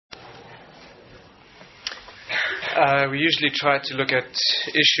We usually try to look at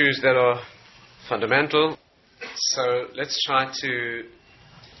issues that are fundamental. So let's try to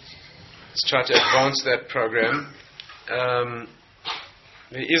advance that program.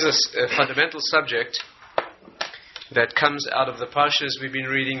 There is a fundamental subject that comes out of the parshas we've been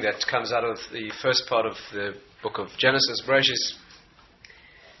reading, that comes out of the first part of the book of Genesis, Bereshis,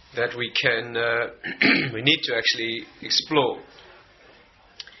 that we need to actually explore.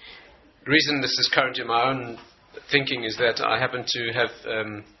 The reason this is current in my own thinking is that I happen to have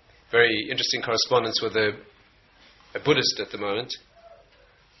very interesting correspondence with a Buddhist at the moment,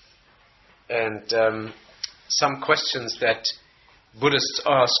 and some questions that Buddhists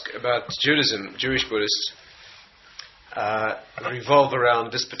ask about Judaism, Jewish Buddhists, revolve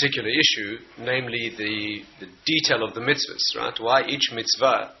around this particular issue, namely the detail of the mitzvahs, right? Why each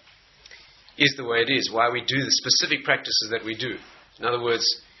mitzvah is the way it is, why we do the specific practices that we do. In other words,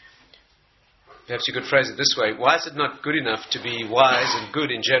 perhaps you could phrase it this way: why is it not good enough to be wise and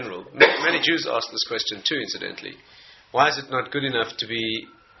good in general? Many Jews ask this question too, incidentally. Why is it not good enough to be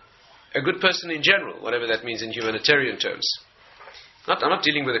a good person in general, whatever that means in humanitarian terms? I'm not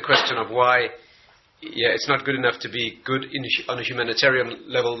dealing with the question of why it's not good enough to be good on a humanitarian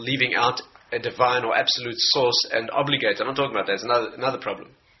level, leaving out a divine or absolute source and obligate. I'm not talking about that. It's another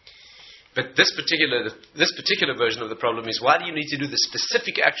problem. But this particular version of the problem is, why do you need to do the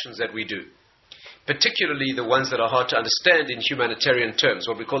specific actions that we do? Particularly the ones that are hard to understand in humanitarian terms,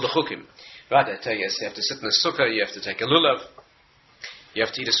 what we call the chukim. Right, I tell you, you have to sit in a sukkah, you have to take a lulav, you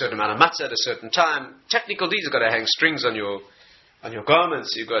have to eat a certain amount of matzah at a certain time. Technical deeds, you've got to hang strings on your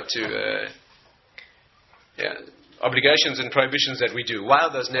garments, you've got to obligations and prohibitions that we do. Why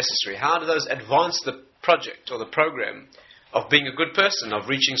are those necessary? How do those advance the project or the program of being a good person, of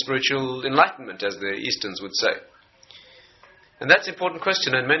reaching spiritual enlightenment, as the Easterns would say? And that's an important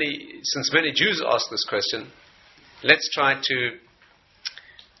question, and since many Jews ask this question, let's try to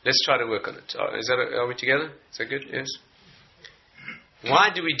work on it. Are we together? Is that good? Yes. Why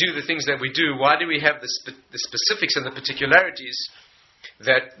do we do the things that we do? Why do we have the specifics and the particularities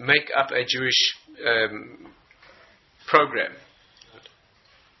that make up a Jewish program?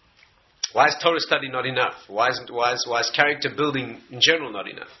 Why is Torah study not enough? Why is character building in general not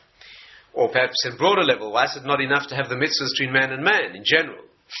enough? Or perhaps at a broader level, why is it not enough to have the mitzvahs between man and man in general?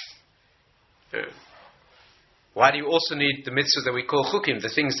 Why do you also need the mitzvahs that we call chukim, the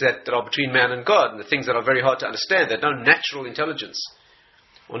things that are between man and God, and the things that are very hard to understand, that no natural intelligence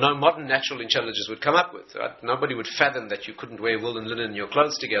or no modern natural intelligence would come up with? Right? Nobody would fathom that you couldn't wear wool and linen in your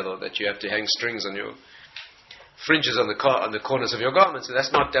clothes together, or that you have to hang strings on your fringes on the corners of your garments. So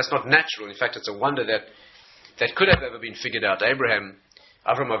that's not natural. In fact, it's a wonder that could have ever been figured out. Avraham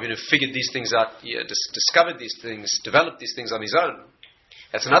Avinu figured these things out, discovered these things, developed these things on his own.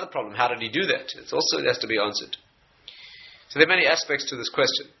 That's another problem. How did he do that? It has to be answered. So there are many aspects to this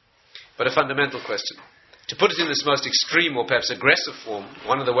question, but a fundamental question. To put it in this most extreme or perhaps aggressive form,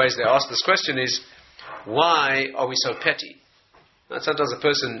 one of the ways they ask this question is, why are we so petty? Now, sometimes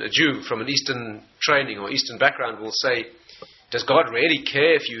a Jew from an Eastern training or Eastern background will say, does God really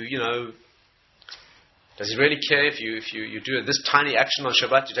care if does he really care if you do this tiny action on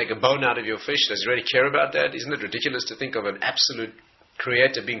Shabbat, you take a bone out of your fish? Does he really care about that? Isn't it ridiculous to think of an absolute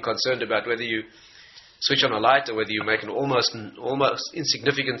creator being concerned about whether you switch on a light or whether you make an almost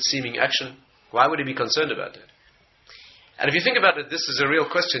insignificant seeming action? Why would he be concerned about that? And if you think about it, this is a real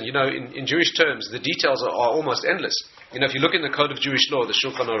question. In Jewish terms, the details are almost endless. If you look in the code of Jewish law, the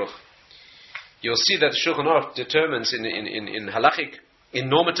Shulchan Aruch, you'll see that the Shulchan Aruch determines in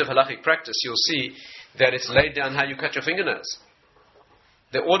normative halachic practice, you'll see that it's laid down how you cut your fingernails.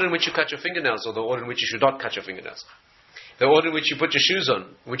 The order in which you cut your fingernails, or the order in which you should not cut your fingernails. The order in which you put your shoes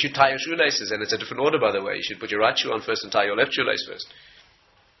on, in which you tie your shoelaces, and it's a different order, by the way. You should put your right shoe on first and tie your left shoelace first.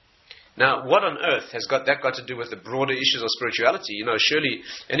 Now, what on earth has got to do with the broader issues of spirituality? Surely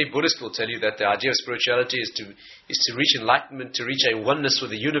any Buddhist will tell you that the idea of spirituality is to reach enlightenment, to reach a oneness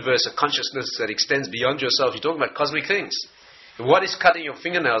with the universe, a consciousness that extends beyond yourself. You're talking about cosmic things. What does cutting your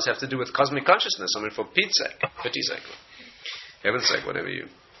fingernails have to do with cosmic consciousness? I mean, for Pete's sake, pity's sake, heaven's sake, whatever you.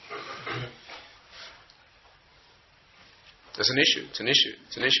 It's an issue. It's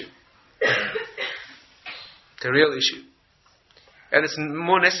a real issue. And it's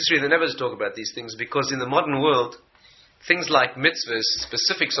more necessary than ever to talk about these things, because in the modern world, things like mitzvahs,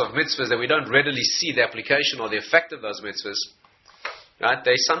 specifics of mitzvahs that we don't readily see the application or the effect of those mitzvahs, right?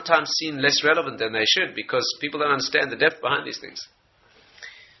 They sometimes seem less relevant than they should, because people don't understand the depth behind these things.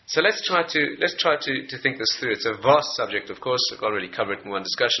 So let's try to think this through. It's a vast subject, of course. I can't really cover it in one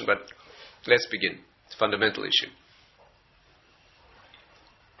discussion, but let's begin. It's a fundamental issue.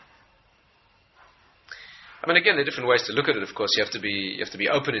 I mean, again, there are different ways to look at it. Of course, you have to be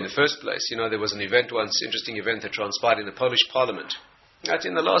open in the first place. There was an event once, interesting event that transpired in the Polish Parliament. That's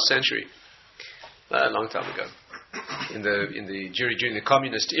in the last century, a long time ago, during the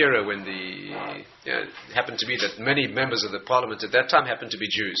communist era, when it happened to be that many members of the Parliament at that time happened to be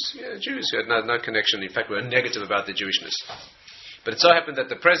Jews. Jews who had no connection. In fact, were negative about their Jewishness. But it so happened that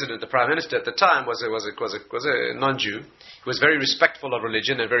the president, the prime minister at the time, was a non-Jew who was very respectful of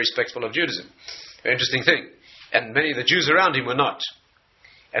religion and very respectful of Judaism. Very interesting thing. And many of the Jews around him were not.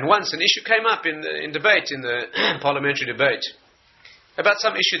 And once an issue came up in the parliamentary debate, about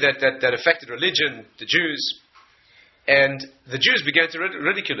some issue that affected religion, the Jews, and the Jews began to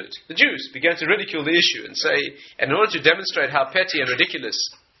ridicule it. The Jews began to ridicule the issue and say, and in order to demonstrate how petty and ridiculous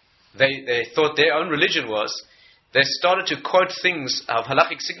they thought their own religion was, they started to quote things of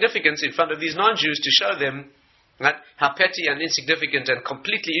halachic significance in front of these non-Jews to show them how petty and insignificant and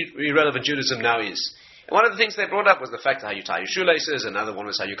completely irrelevant Judaism now is. And one of the things they brought up was the fact of how you tie your shoelaces, another one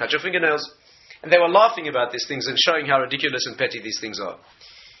was how you cut your fingernails. And they were laughing about these things and showing how ridiculous and petty these things are.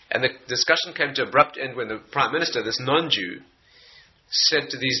 And the discussion came to an abrupt end when the Prime Minister, this non-Jew, said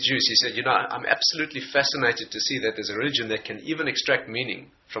to these Jews, he said, I'm absolutely fascinated to see that there's a religion that can even extract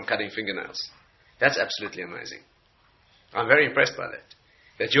meaning from cutting fingernails. That's absolutely amazing. I'm very impressed by that.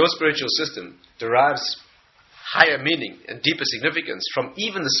 That your spiritual system derives higher meaning and deeper significance from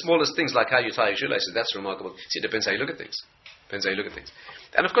even the smallest things like how you tie your shoelaces. That's remarkable. See, it depends how you look at things.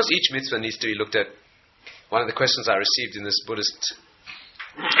 And of course, each mitzvah needs to be looked at. One of the questions I received in this Buddhist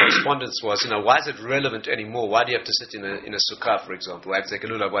correspondence was, why is it relevant anymore? Why do you have to sit in a sukkah, for example? Why have to take a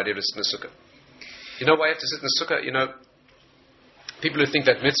lulav? Why do you have to sit in a sukkah? Why you have to sit in a sukkah? People who think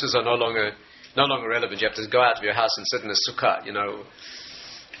that mitzvahs are no longer relevant. You have to go out of your house and sit in a sukkah.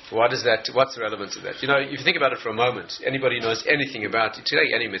 What's the relevance of that? If you think about it for a moment, anybody who knows anything about it,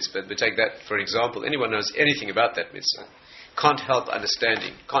 take any mitzvah, but take that for example, anyone knows anything about that mitzvah can't help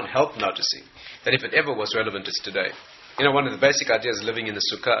noticing that if it ever was relevant, it's today. One of the basic ideas of living in the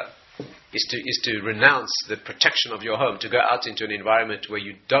sukkah is to renounce the protection of your home, to go out into an environment where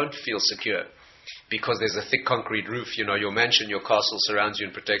you don't feel secure because there's a thick concrete roof, your mansion, your castle surrounds you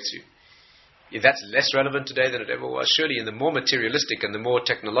and protects you. If that's less relevant today than it ever was, surely in the more materialistic and the more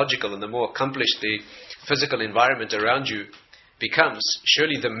technological and the more accomplished the physical environment around you becomes,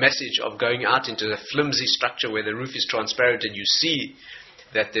 surely the message of going out into a flimsy structure where the roof is transparent and you see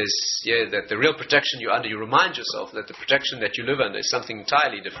that that the real protection you're under, you remind yourself that the protection that you live under is something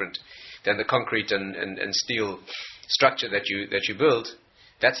entirely different than the concrete and steel structure that you build.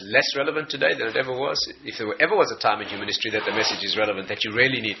 That's less relevant today than it ever was. If there ever was a time in human history that the message is relevant, that you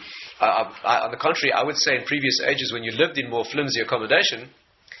really need. On the contrary, I would say in previous ages when you lived in more flimsy accommodation,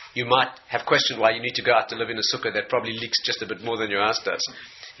 you might have questioned why you need to go out to live in a sukkah that probably leaks just a bit more than your house does,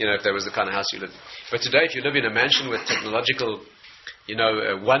 if that was the kind of house you live in. But today, if you live in a mansion with technological,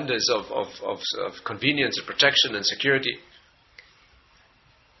 wonders of convenience and protection and security,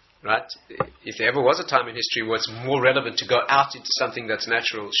 right? If there ever was a time in history where it's more relevant to go out into something that's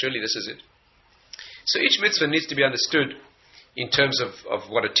natural, surely this is it. So each mitzvah needs to be understood in terms of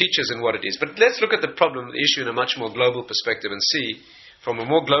what it teaches and what it is. But let's look at the problem, the issue in a much more global perspective and see from a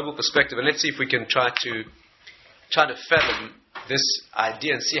more global perspective, and let's see if we can try to fathom this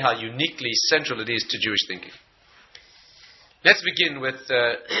idea and see how uniquely central it is to Jewish thinking. Let's begin with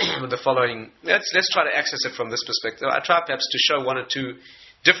the following. Let's try to access it from this perspective. I try perhaps to show one or two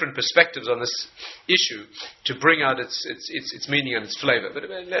different perspectives on this issue to bring out its meaning and its flavor. But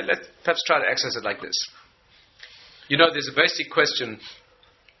let's perhaps try to access it like this. There's a basic question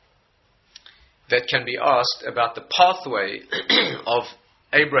that can be asked about the pathway of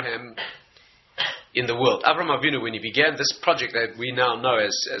Abraham in the world. Avraham Avinu, when he began this project that we now know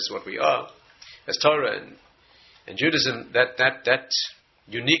as what we are, as Torah and Judaism, that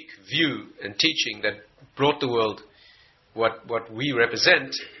unique view and teaching that brought the world what we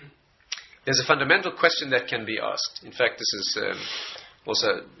represent, there's a fundamental question that can be asked. In fact, this is also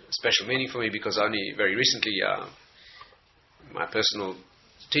a special meaning for me because only very recently my personal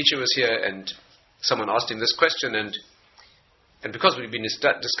teacher was here and someone asked him this question, and because we've been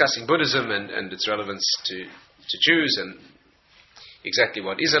discussing Buddhism and its relevance to Jews and exactly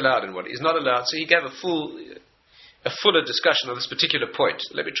what is allowed and what is not allowed, so he gave a fuller discussion on this particular point.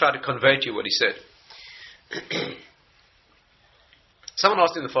 Let me try to convey to you what he said. Someone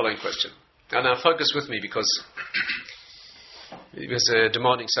asked him the following question, and now focus with me because it was a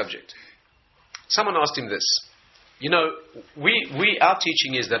demanding subject. Someone asked him this. Our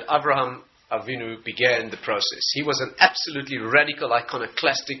teaching is that Avraham Avinu began the process. He was an absolutely radical,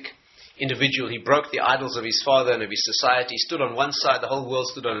 iconoclastic, individual. He broke the idols of his father and of his society. He stood on one side, the whole world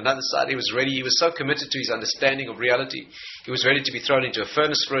stood on another side. He was ready. He was so committed to his understanding of reality. He was ready to be thrown into a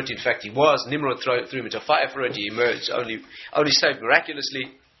furnace for it. In fact, he was. Nimrod threw him into a fire for it. He emerged only saved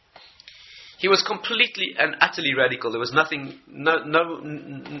miraculously. He was completely and utterly radical. There was nothing,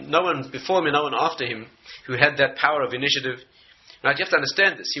 no one before him and no one after him who had that power of initiative. Now, you have to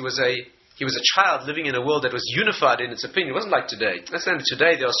understand this. He was a child living in a world that was unified in its opinion. It wasn't like today. Understand that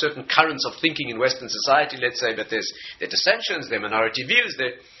today there are certain currents of thinking in Western society, let's say, but there are dissensions, there are minority views.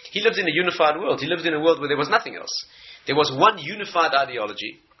 He lived in a unified world. He lived in a world where there was nothing else. There was one unified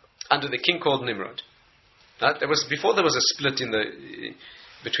ideology under the king called Nimrod. Right? Before there was a split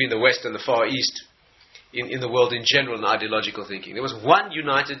between the West and the Far East in the world in general in ideological thinking. There was one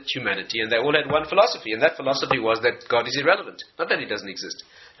united humanity, and they all had one philosophy, and that philosophy was that God is irrelevant. Not that he doesn't exist,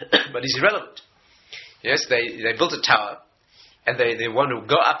 but he's irrelevant. Yes, they built a tower, and they want to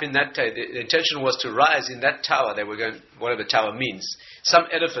go up in that tower. The intention was to rise in that tower. They were going, whatever the tower means, some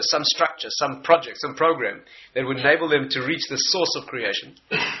edifice, some structure, some project, some program that would enable them to reach the source of creation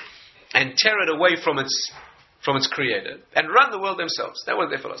and tear it away from its creator and run the world themselves. That was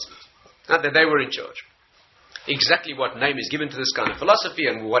their philosophy. Not that they were in charge. Exactly what name is given to this kind of philosophy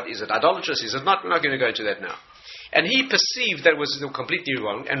and what is it idolatrous, is it not? We're not going to go into that now. And he perceived that was completely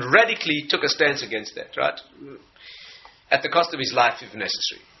wrong and radically took a stance against that, right? At the cost of his life if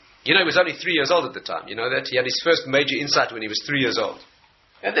necessary. He was only 3 years old at the time. You know that? He had his first major insight when he was 3 years old.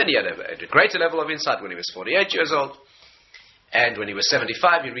 And then he had a greater level of insight when he was 48 years old. And when he was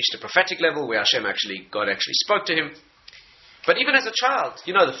 75, he reached a prophetic level where God actually spoke to him. But even as a child,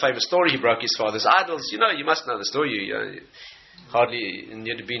 the famous story, he broke his father's idols. You must know the story. You hardly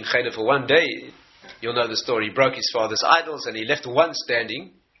need to be in Cheder for one day. You'll know the story. He broke his father's idols and he left one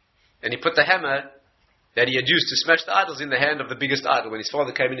standing. And he put the hammer that he had used to smash the idols in the hand of the biggest idol. When his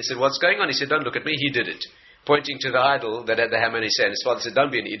father came in, he said, "What's going on?" He said, "Don't look at me, he did it." Pointing to the idol that had the hammer in his hand. His father said,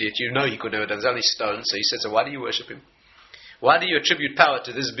 "Don't be an idiot. You know he could never have done it. It's only stone." So he said, "So why do you worship him? Why do you attribute power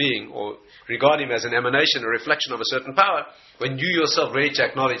to this being or regard him as an emanation, a reflection of a certain power, when you yourself ready to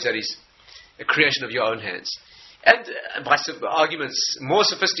acknowledge that he's a creation of your own hands?" And by arguments more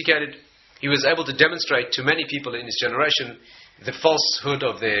sophisticated, he was able to demonstrate to many people in his generation the falsehood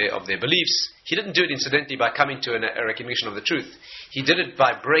of their beliefs. He didn't do it incidentally by coming to a recognition of the truth. He did it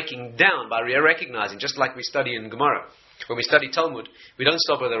by breaking down, by recognizing, just like we study in Gemara. When we study Talmud, we don't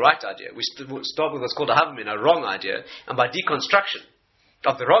start with the right idea. We start with what's called a havamin, a wrong idea. And by deconstruction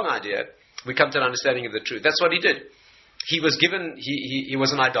of the wrong idea, we come to an understanding of the truth. That's what he did. He was given, he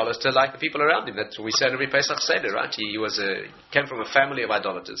was an idolater like the people around him. That's what we say in every Pesach Seder, right? He came from a family of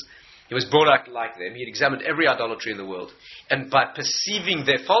idolaters. He was brought up like them. He had examined every idolatry in the world. And by perceiving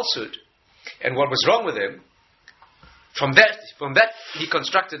their falsehood and what was wrong with them, from that he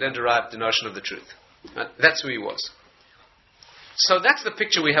constructed and derived the notion of the truth. Right? That's who he was. So that's the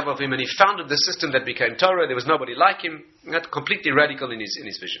picture we have of him, and he founded the system that became Torah. There was nobody like him. Completely radical in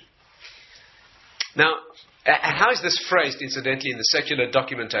his vision. Now, how is this phrased, incidentally, in the secular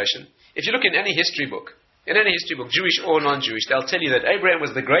documentation? If you look in any history book, Jewish or non-Jewish, they'll tell you that Abraham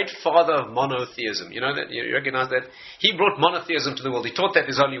was the great father of monotheism. You know that? You recognize that? He brought monotheism to the world. He taught that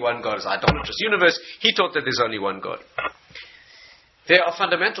there's only one God. It's an idolatrous universe. He taught that there's only one God. There are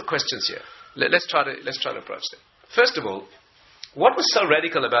fundamental questions here. Let's try to approach them. First of all, what was so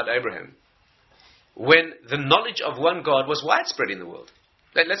radical about Abraham when the knowledge of one God was widespread in the world?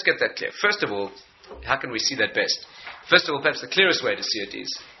 Let's get that clear. First of all, how can we see that best? First of all, perhaps the clearest way to see it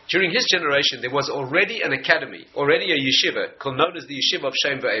is, during his generation, there was already an academy, already a yeshiva, known as the yeshiva of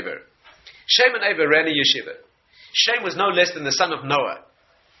Shem V'ever. Shem and Ever ran a yeshiva. Shem was no less than the son of Noah.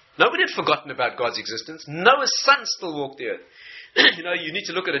 Nobody had forgotten about God's existence. Noah's son still walked the earth. You need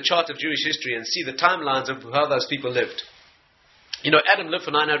to look at a chart of Jewish history and see the timelines of how those people lived. Adam lived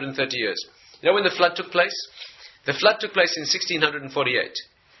for 930 years. When the flood took place? The flood took place in 1648.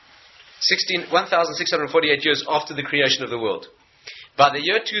 1,648 years after the creation of the world. By the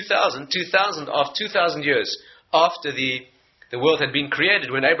year 2000 years after the world had been created,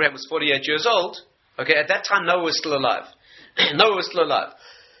 when Abraham was 48 years old, at that time Noah was still alive. Noah was still alive.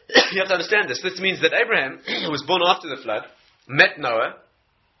 You have to understand this. This means that Abraham, who was born after the flood, met Noah.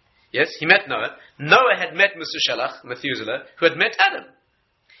 Yes, he met Noah. Noah had met Methuselah, who had met Adam.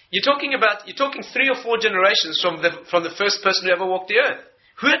 You're talking 3 or 4 generations from the first person who ever walked the earth.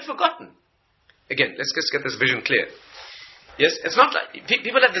 Who had forgotten? Again, let's just get this vision clear. Yes, it's not like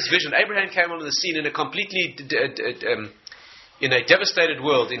people have this vision. Abraham came onto the scene in a completely in a devastated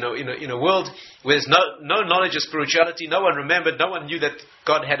world, in a world where there's no knowledge of spirituality. No one remembered. No one knew that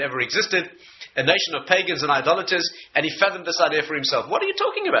God had ever existed. a nation of pagans and idolaters, and he fathomed this idea for himself. What are you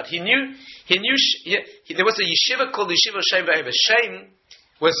talking about? There was a yeshiva called the Yeshiva of Shem V'ever. Shem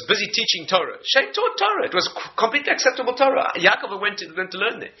was busy teaching Torah. Shem taught Torah. It was completely acceptable Torah. Yaakov went to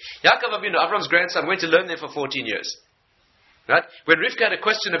learn there. Yaakov Avinu, Avram's grandson, went to learn there for 14 years. Right? When Rivka had a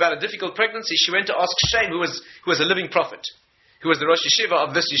question about a difficult pregnancy, she went to ask Shem, who was a living prophet, who was the Rosh Yeshiva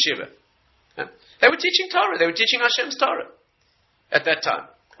of this yeshiva. Right? They were teaching Torah. They were teaching Hashem's Torah at that time.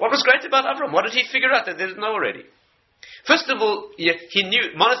 What was great about Avram? What did he figure out that they didn't know already? First of all, he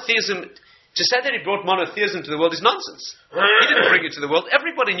knew monotheism. To say that he brought monotheism to the world is nonsense. He didn't bring it to the world.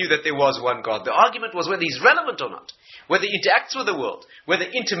 Everybody knew that there was one God. The argument was whether he's relevant or not, whether he interacts with the world, whether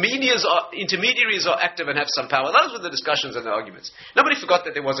intermediaries are active and have some power. Those were the discussions and the arguments. Nobody forgot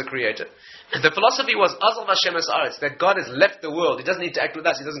that there was a creator. The philosophy was Azal Hashem es Aretz, that God has left the world. He doesn't interact with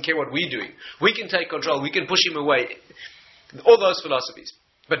us. He doesn't care what we're doing. We can take control. We can push him away. All those philosophies.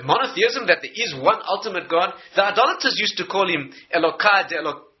 But monotheism, that there is one ultimate God, the idolaters used to call him Elokai de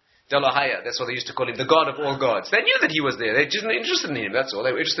Elohaya. That's what they used to call him, the God of all gods. They knew that he was there. They were just interested in him, that's all.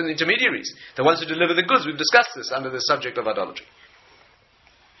 They were interested in intermediaries, the ones who deliver the goods. We've discussed this under the subject of idolatry.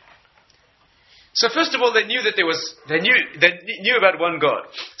 So first of all, they knew about one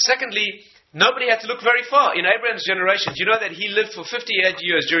God. Secondly, nobody had to look very far. In Abraham's generation, do you know that he lived for 58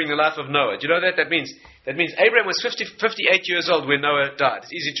 years during the life of Noah? Do you know that? That means Abraham was 58 years old when Noah died.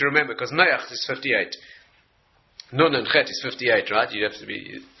 It's easy to remember because Noach is 58. Nun and Chet is 58, right? You have to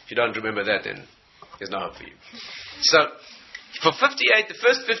be... If you don't remember that, then there's no hope for you. So, for the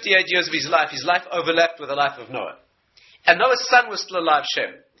first 58 years of his life overlapped with the life of Noah. And Noah's son was still alive,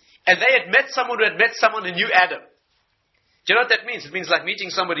 Shem. And they had met someone who had met someone who knew Adam. Do you know what that means? It means like meeting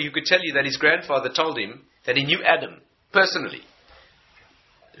somebody who could tell you that his grandfather told him that he knew Adam, personally.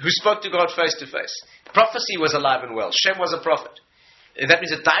 Who spoke to God face to face. Prophecy was alive and well. Shem was a prophet. That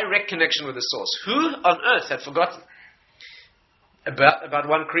means a direct connection with the source. Who on earth had forgotten about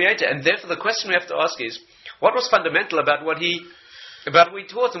one creator? And therefore the question we have to ask is, what was fundamental about what he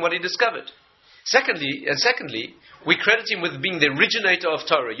taught and what he discovered? Secondly, we credit him with being the originator of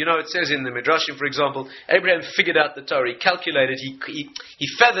Torah. You know, it says in the Midrashim, for example, Abraham figured out the Torah, he calculated, he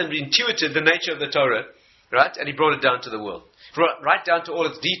fathomed, intuited the nature of the Torah, right? And he brought it down to the world. Right down to all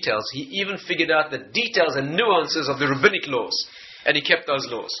its details. He even figured out the details and nuances of the rabbinic laws. And he kept those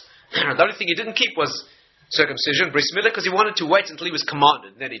laws. The only thing he didn't keep was circumcision, bris milah, because he wanted to wait until he was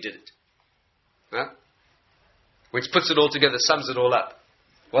commanded, and then he did it. Huh? Which puts it all together, sums it all up.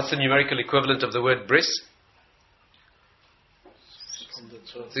 What's the numerical equivalent of the word bris?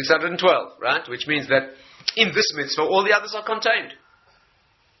 612, right? Which means that in this mitzvah, all the others are contained.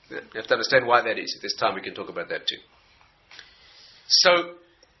 Yeah? You have to understand why that is. If there's time, we can talk about that too. So,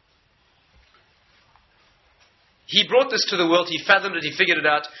 he brought this to the world, he fathomed it, he figured it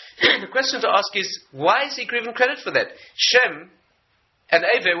out. The question to ask is, why is he given credit for that? Shem and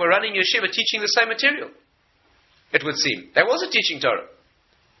V'ever were running yeshiva teaching the same material, it would seem. They were also teaching Torah.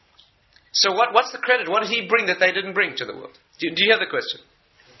 So what's the credit? What did he bring that they didn't bring to the world? Do you hear the question?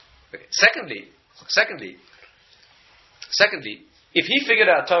 Okay. Secondly, if he figured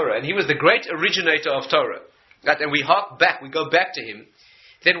out Torah, and he was the great originator of Torah, right, and we go back to him,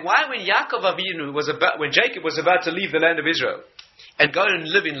 then why when Yaakov Avinu when Jacob was about to leave the land of Israel and go and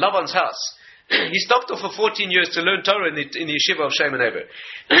live in Laban's house, he stopped off for 14 years to learn Torah in the yeshiva of Shem V'ever.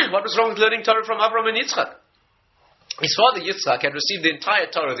 What was wrong with learning Torah from Avraham and Yitzchak? His father Yitzchak had received the entire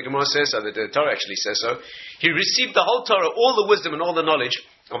Torah. The Gemara says so, the Torah actually says so. He received the whole Torah, all the wisdom and all the knowledge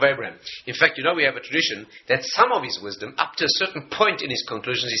of Abraham. In fact, we have a tradition that some of his wisdom, up to a certain point in his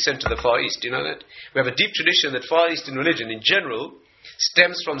conclusions, he sent to the Far East. Do you know that? We have a deep tradition that Far Eastern religion, in general,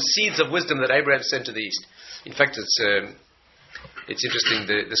 stems from seeds of wisdom that Abraham sent to the East. In fact, it's interesting.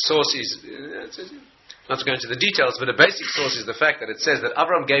 The source is, not to go into the details, but the basic source is the fact that it says that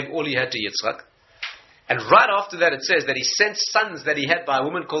Abraham gave all he had to Yitzchak. And right after that it says that he sent sons that he had by a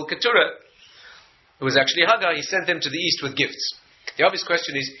woman called Keturah, who was actually Hagar, he sent them to the East with gifts. The obvious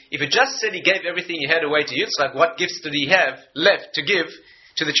question is, if it just said he gave everything he had away to Yitzchak, what gifts did he have left to give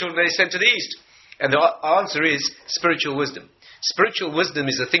to the children that he sent to the East? And the answer is spiritual wisdom. Spiritual wisdom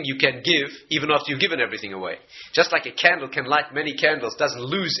is a thing you can give even after you've given everything away. Just like a candle can light many candles, doesn't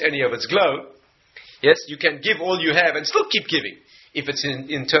lose any of its glow. Yes, you can give all you have and still keep giving if it's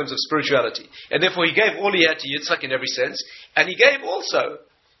in terms of spirituality. And therefore he gave all he had to Yitzchak in every sense. And he gave also,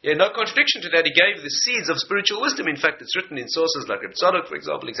 no contradiction to that, he gave the seeds of spiritual wisdom. In fact, it's written in sources like Reb Tzadok, for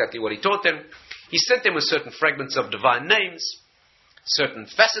example, exactly what he taught them. He sent them with certain fragments of divine names, certain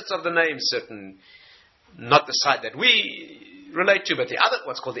facets of the names, certain, not the side that we relate to, but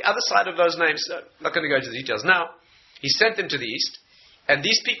what's called the other side of those names. I'm not going to go into the details now. He sent them to the East. And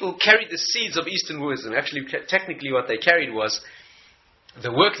these people carried the seeds of Eastern wisdom. Actually, technically what they carried was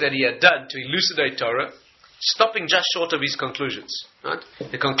the work that he had done to elucidate Torah, stopping just short of his conclusions. Right?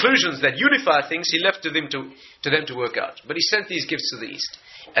 The conclusions that unify things, he left to them to work out. But he sent these gifts to the East.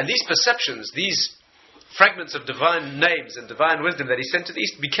 And these perceptions, these fragments of divine names and divine wisdom that he sent to the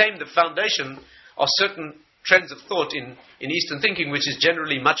East became the foundation of certain trends of thought in Eastern thinking, which is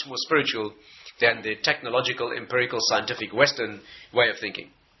generally much more spiritual than the technological, empirical, scientific Western way of thinking.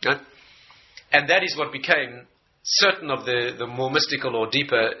 Right? And that is what became certain of the more mystical or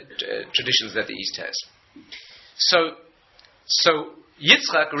deeper traditions that the East has. So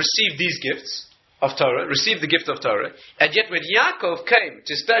Yitzchak received these gifts of Torah, received the gift of Torah, and yet when Yaakov came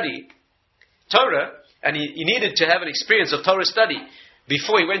to study Torah, and he needed to have an experience of Torah study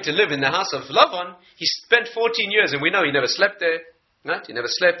before he went to live in the house of Lavan, he spent 14 years, and we know he never slept there, right? He never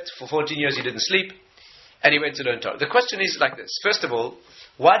slept. For 14 years he didn't sleep, and he went to learn Torah. The question is like this. First of all,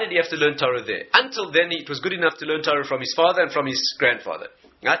 why did he have to learn Torah there? Until then, it was good enough to learn Torah from his father and from his grandfather,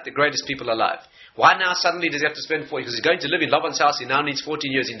 right? The greatest people alive. Why now suddenly does he have to spend 40? Because he's going to live in Lavan's house, he now needs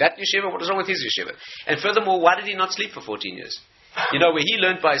 14 years in that yeshiva. What is wrong with his yeshiva? And furthermore, why did he not sleep for 14 years? Where he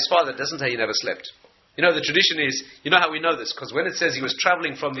learned by his father, doesn't say he never slept. The tradition is, how we know this? Because when it says he was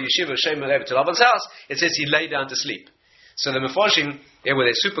traveling from the yeshiva Shem V'ever to Lavan's house, it says he lay down to sleep. So the Mefarshim, with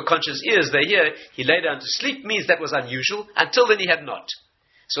their super conscious ears, they hear he lay down to sleep means that was unusual. Until then he had not.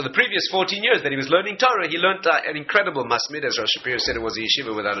 So the previous 14 years that he was learning Torah, he learned an incredible masmid, as Rosh Shapiro said, it was a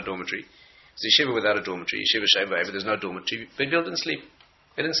yeshiva without a dormitory. It was a yeshiva without a dormitory. Yeshiva Shem V'ever, there's no dormitory. But people didn't sleep.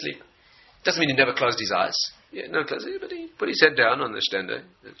 They didn't sleep. Doesn't mean he never closed his eyes. But he put his head down on the stender.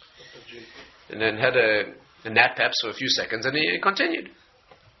 And then had a nap perhaps for a few seconds, and he continued.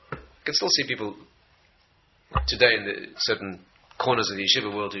 You can still see people today in the certain corners of the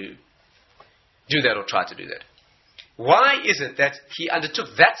yeshiva world who do that or try to do that. Why is it that he undertook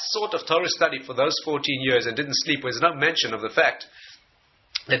that sort of Torah study for those 14 years and didn't sleep? There's no mention of the fact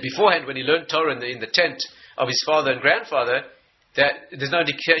that beforehand, when he learned Torah in the tent of his father and grandfather, that there's no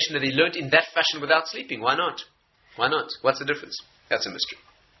indication that he learned in that fashion without sleeping. Why not? Why not? What's the difference? That's a mystery.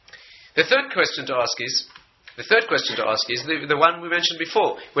 The third question to ask is the one we mentioned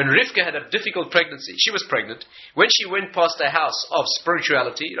before. When Rivka had a difficult pregnancy, she was pregnant. When she went past a house of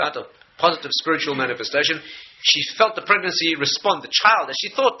spirituality, right, of positive spiritual manifestation, she felt the pregnancy respond. The child, as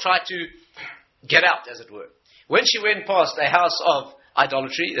she thought, tried to get out, as it were. When she went past a house of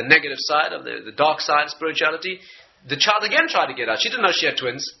idolatry, the negative side of the dark side of spirituality, the child again tried to get out. She didn't know she had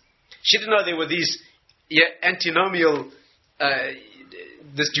twins. She didn't know there were these antinomial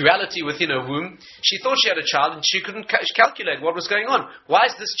this duality within her womb. She thought she had a child and she couldn't calculate what was going on. Why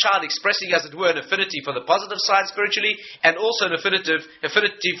is this child expressing, as it were, an affinity for the positive side spiritually and also an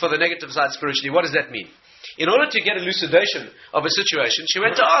affinity for the negative side spiritually? What does that mean? In order to get elucidation of a situation, she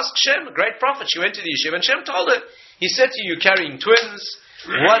went to ask Shem, a great prophet. She went to the yeshiva and Shem told her, he said to you, carrying twins,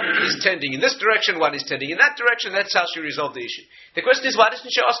 one is tending in this direction, one is tending in that direction. That's how she resolved the issue. The question is, why didn't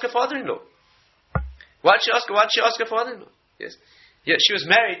she ask her father-in-law? Why did she ask her father-in-law? Yes. Yeah, she was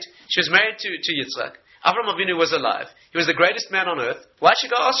married to Yitzchak. Avraham Avinu was alive. He was the greatest man on earth. Why should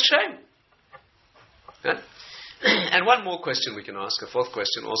she go ask Shem? Yeah? And one more question we can ask, a fourth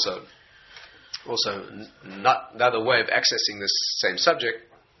question also not another way of accessing this same subject.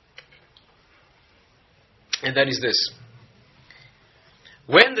 And that is this.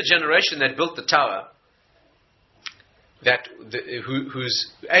 When the generation that built the tower,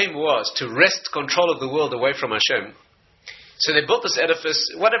 whose aim was to wrest control of the world away from Hashem, so they built this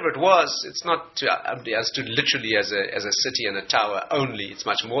edifice, whatever it was, it's not understood literally as a city and a tower only. It's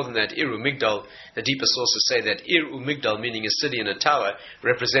much more than that. Ir Migdal, the deeper sources say that Ir Migdal, meaning a city and a tower,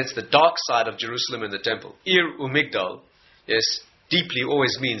 represents the dark side of Jerusalem and the temple. Ir Migdal, yes, deeply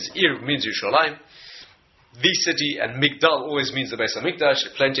always means, Ir means Yerushalayim. The city, and Migdal always means the Beis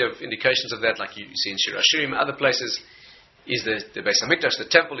HaMikdash. Plenty of indications of that, like you see in Shir Hashirim, other places, is the Beis HaMikdash. The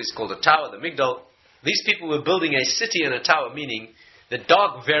temple is called a tower, the Migdal. These people were building a city and a tower, meaning the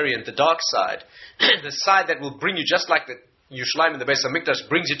dark variant, the dark side, the side that will bring you, just like the Yerushalayim and the Beis HaMikdash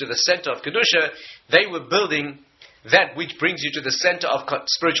brings you to the center of Kedusha, they were building that which brings you to the center of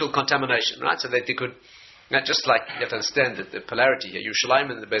spiritual contamination, right? So that they could, just like you have to understand that the polarity here, Yerushalayim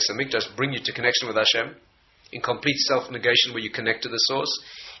and the Beis HaMikdash bring you to connection with Hashem, in complete self-negation where you connect to the source.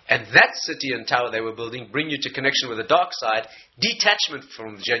 And that city and tower they were building bring you to connection with the dark side, detachment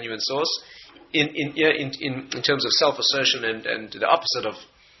from the genuine source, in terms of self-assertion and the opposite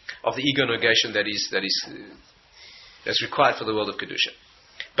of the ego negation that's required for the world of Kedusha.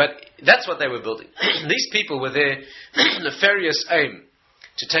 But that's what they were building. These people were their nefarious aim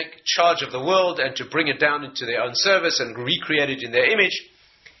to take charge of the world and to bring it down into their own service and recreate it in their image,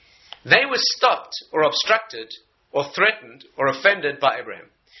 they were stopped or obstructed or threatened or offended by Abraham.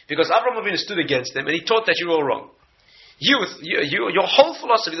 Because Avraham Avinu stood against them and he taught that you're all wrong. Your whole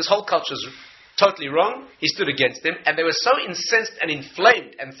philosophy, this whole culture is totally wrong. He stood against them, and they were so incensed and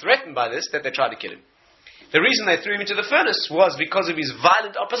inflamed and threatened by this that they tried to kill him. The reason they threw him into the furnace was because of his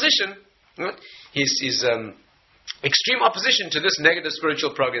violent opposition, right? His extreme opposition to this negative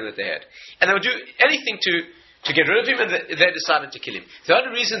spiritual program that they had. And they would do anything to get rid of him, and they decided to kill him. The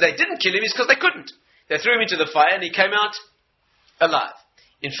only reason they didn't kill him is because they couldn't. They threw him into the fire and he came out alive.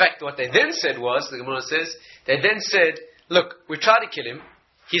 In fact, what they then said was, the Gemara says, they then said, look, we tried to kill him.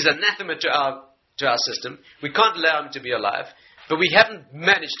 He's anathema to our system. We can't allow him to be alive. But we haven't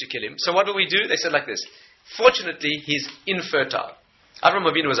managed to kill him. So what do we do? They said like this. Fortunately, he's infertile. Avraham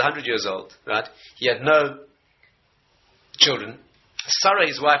Avinu was 100 years old, right? He had no children. Sarah,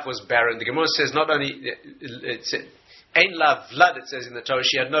 his wife, was barren. The Gemara says not only, it said, Ein la vlad, it says in the Torah,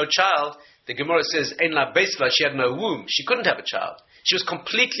 she had no child. The Gemara says, Ein la beis vlad, she had no womb. She couldn't have a child. She was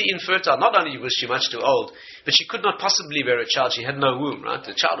completely infertile. Not only was she much too old, but she could not possibly bear a child. She had no womb, right?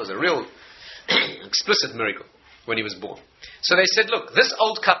 The child was a real explicit miracle when he was born. So they said, look, this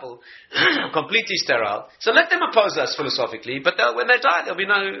old couple, completely sterile, so let them oppose us philosophically, but when they die,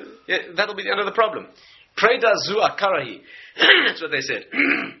 that'll be the end of the problem. Preda zu akarahi. That's what they said.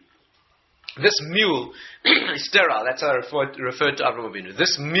 This mule is sterile. That's how I referred to Avraham Avinu.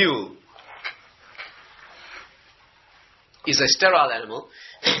 This mule is a sterile animal.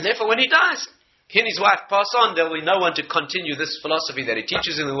 Therefore, when he dies, he and his wife pass on. There will be no one to continue this philosophy that he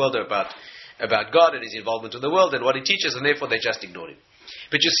teaches in the world about God and his involvement in the world and what he teaches, and therefore they just ignored him.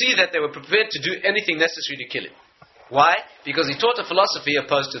 But you see that they were prepared to do anything necessary to kill him. Why? Because he taught a philosophy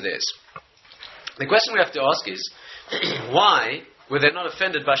opposed to theirs. The question we have to ask is, why were they not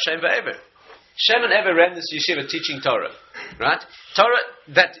offended by Shem V'ever? Shem and Ever ran this yeshiva teaching Torah, right? Torah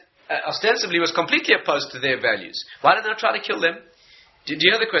that ostensibly was completely opposed to their values. Why did they not try to kill them? Do you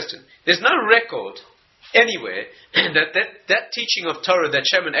hear the question? There's no record anywhere that teaching of Torah that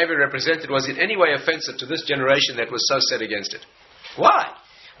Shem and Ever represented was in any way offensive to this generation that was so set against it. Why?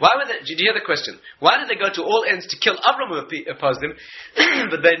 Did you hear the question? Why did they go to all ends to kill Avraham who opposed them,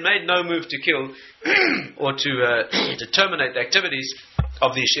 but they made no move to kill or to terminate the activities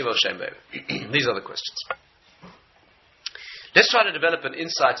of the yeshiva of Shem V'ever? These are the questions. Let's try to develop an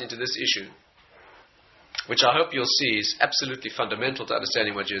insight into this issue, which I hope you'll see is absolutely fundamental to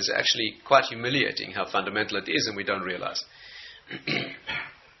understanding what is actually quite humiliating how fundamental it is and we don't realize.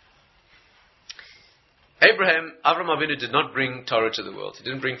 Avraham Avinu did not bring Torah to the world. He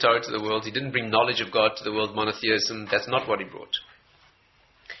didn't bring Torah to the world. He didn't bring knowledge of God to the world, monotheism. That's not what he brought.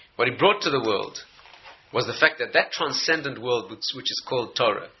 What he brought to the world was the fact that transcendent world which is called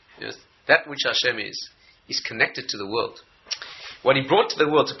Torah, yes, that which Hashem is connected to the world. What he brought to the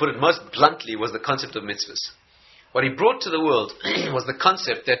world, to put it most bluntly, was the concept of mitzvahs. What he brought to the world was the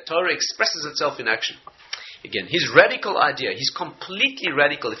concept that Torah expresses itself in action. Again, his radical idea, he's completely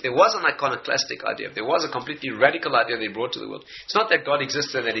radical. If there was an iconoclastic idea, if there was a completely radical idea that he brought to the world, it's not that God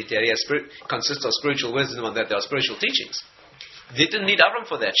exists and that he consists of spiritual wisdom and that there are spiritual teachings. They didn't need Avraham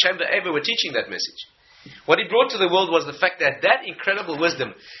for that. Shem V'ever were teaching that message. What he brought to the world was the fact that incredible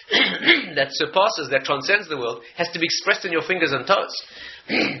wisdom that surpasses, that transcends the world, has to be expressed in your fingers and toes.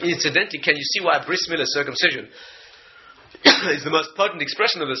 Incidentally, can you see why bris milah, circumcision, is the most potent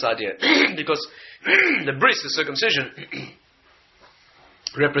expression of this idea? Because the bris, the circumcision,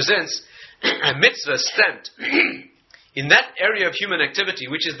 represents a mitzvah stamped in that area of human activity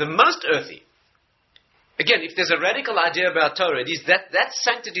which is the most earthy. Again, if there's a radical idea about Torah, it is that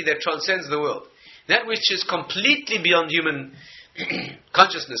sanctity that transcends the world. That which is completely beyond human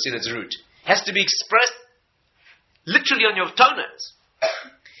consciousness in its root has to be expressed literally on your toenails.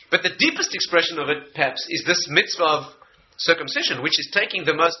 But the deepest expression of it, perhaps, is this mitzvah of circumcision, which is taking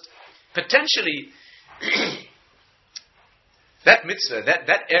the most potentially that mitzvah,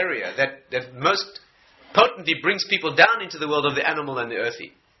 that area, that most potently brings people down into the world of the animal and the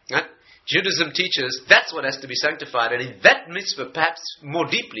earthy. Right? Judaism teaches that's what has to be sanctified, and in that mitzvah, perhaps more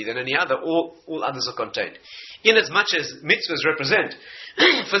deeply than any other, all others are contained. Inasmuch as mitzvahs represent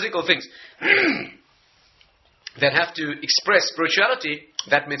physical things that have to express spirituality,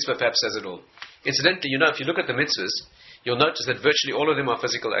 that mitzvah perhaps says it all. Incidentally, if you look at the mitzvahs, you'll notice that virtually all of them are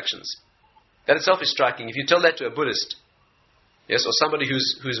physical actions. That itself is striking. If you tell that to a Buddhist, yes, or somebody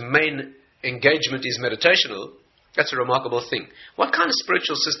whose main engagement is meditational, that's a remarkable thing. What kind of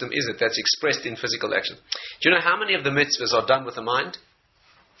spiritual system is it that's expressed in physical action? Do you know how many of the mitzvahs are done with the mind?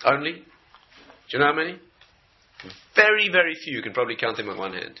 Only? Do you know how many? Very, very few. You can probably count them on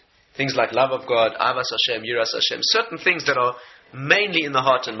one hand. Things like love of God, avas Hashem, yiras Hashem, certain things that are mainly in the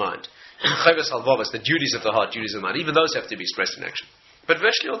heart and mind. Chovos halvavos, the duties of the heart, duties of the mind, even those have to be expressed in action. But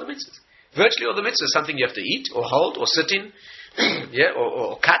virtually all the mitzvahs. Virtually all the mitzvahs, something you have to eat, or hold, or sit in,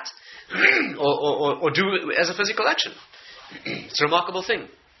 or cut, or do as a physical action. It's a remarkable thing.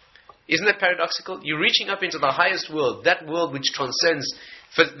 Isn't that paradoxical? You're reaching up into the highest world, that world which transcends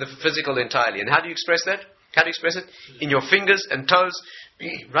the physical entirely. And how do you express that? How do you express it? In your fingers and toes,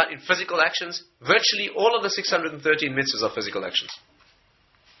 right? In physical actions. Virtually all of the 613 mitzvahs are physical actions.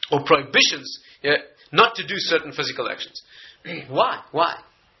 Or prohibitions, not to do certain physical actions. Why?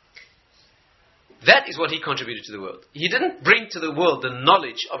 That is what he contributed to the world. He didn't bring to the world the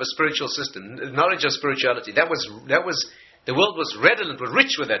knowledge of a spiritual system, the knowledge of spirituality. The world was redolent, was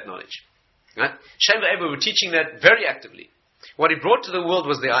rich with that knowledge. Right? Shem V'ever were teaching that very actively. What he brought to the world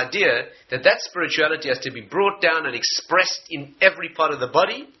was the idea that spirituality has to be brought down and expressed in every part of the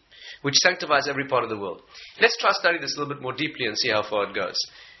body, which sanctifies every part of the world. Let's try to study this a little bit more deeply and see how far it goes.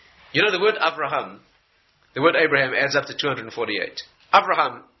 You know, the word Avraham, the word Abraham adds up to 248.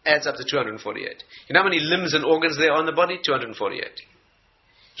 Avraham adds up to 248. You know how many limbs and organs there are in the body? 248.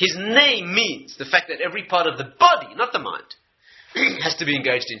 His name means the fact that every part of the body, not the mind, has to be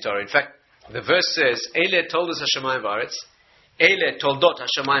engaged in Torah. In fact, the verse says, Eile toldos hashamayim v'aretz, Eile toldot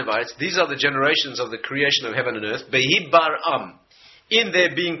hashamayim v'aretz. These are the generations of the creation of heaven and earth. Behi bar am, in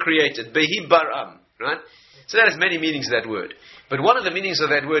their being created. Behi bar am, right? So that has many meanings of that word. But one of the meanings of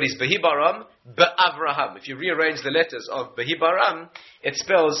that word is Behi bar am, be'avraham. If you rearrange the letters of Behi bar am, it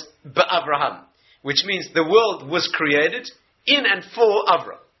spells be'avraham, which means the world was created in and for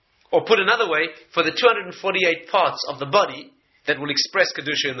Avram. Or put another way, for the 248 parts of the body that will express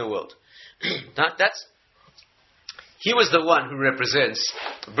Kedusha in the world. He was the one who represents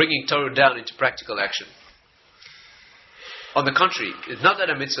bringing Torah down into practical action. On the contrary, it's not that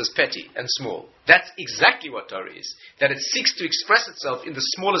a mitzvah is petty and small. That's exactly what Torah is. That it seeks to express itself in the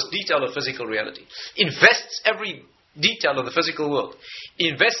smallest detail of physical reality. Invests every detail of the physical world.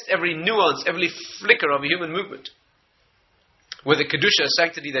 Invests every nuance, every flicker of a human movement with a Kedusha,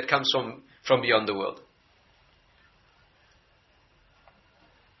 sanctity that comes from beyond the world.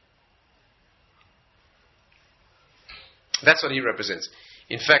 That's what he represents.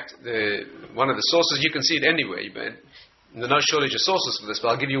 In fact, one of the sources, you can see it anyway, but there's no shortage of sources for this, but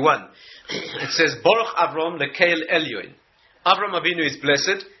I'll give you one. It says, Baruch Avram lekeil elyon. Avraham Avinu is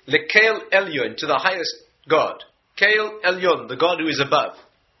blessed, lekeil elyon, to the highest God. Keil elyon, the God who is above.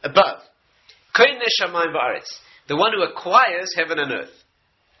 Above. Koine shamayim v'aretz, the one who acquires heaven and earth.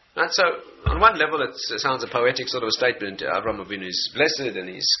 Right? So, on one level, it sounds a poetic sort of a statement. Avraham Avinu is blessed, and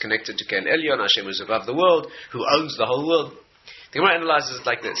he's connected to Keil elyon, Hashem who is above the world, who owns the whole world. The Gemara analyzes it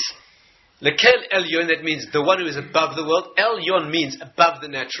like this. Lekel elyon, that means the one who is above the world. Elyon means above the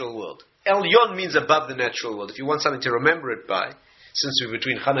natural world. Elyon means above the natural world. If you want something to remember it by, since we're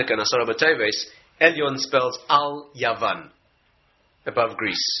between Hanukkah and Asara B'Teves, Elyon spells Al Yavan, above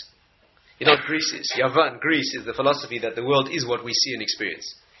Greece. You know what Greece is? Yavan, Greece, is the philosophy that the world is what we see and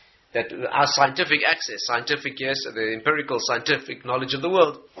experience. That our scientific access, the empirical scientific knowledge of the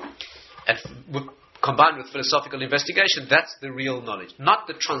world, and combined with philosophical investigation, that's the real knowledge. Not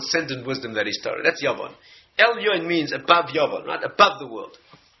the transcendent wisdom that is Torah. That's Yavan. Elyon means above Yavan, right? Above the world.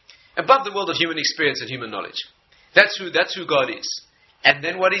 Above the world of human experience and human knowledge. That's who God is. And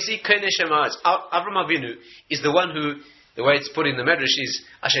then what is he? Avraham Avinu is the one who, the way it's put in the Medrash is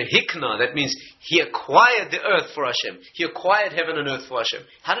Asher Hikna. That means he acquired the earth for Hashem. He acquired heaven and earth for Hashem.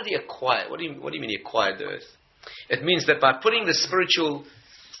 How did he acquire? What do you mean he acquired the earth? It means that by putting the spiritual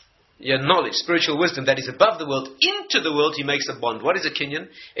knowledge, spiritual wisdom that is above the world into the world, he makes a bond. What is a kinyan?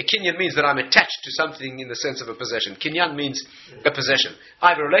 A kinyan means that I'm attached to something in the sense of a possession. Kinyan means a possession. I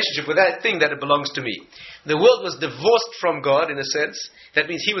have a relationship with that thing that it belongs to me. The world was divorced from God in a sense. That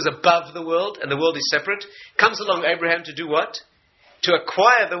means he was above the world and the world is separate. Comes along Abraham to do what? To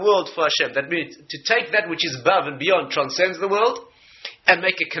acquire the world for Hashem. That means to take that which is above and beyond, transcends the world, and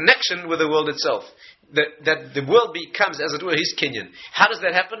make a connection with the world itself. That the world becomes, as it were, his kinyan. How does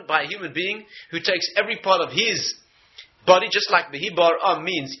that happen? By a human being who takes every part of his body, just like the Hibar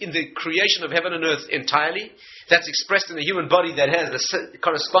means in the creation of heaven and earth entirely. That's expressed in the human body that has the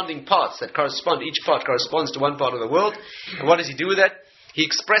corresponding parts that correspond. Each part corresponds to one part of the world. And what does he do with that? He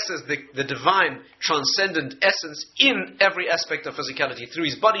expresses the divine, transcendent essence in every aspect of physicality, through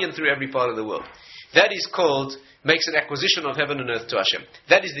his body and through every part of the world. That is called, makes an acquisition of heaven and earth to Hashem.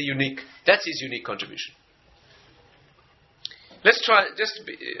 That's his unique contribution. Let's try,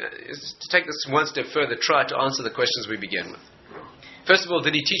 to take this one step further, try to answer the questions we began with. First of all,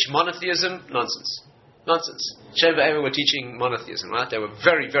 did he teach monotheism? Nonsense. Nonsense. Shem V'ever were teaching monotheism, right? They were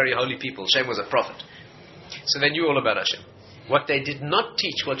very, very holy people. Shem was a prophet. So they knew all about Hashem. What they did not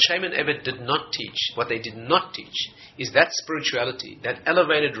teach, what Shem and Ever did not teach, what they did not teach is that spirituality, that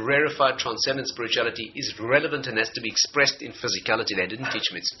elevated, rarefied, transcendent spirituality is relevant and has to be expressed in physicality. They didn't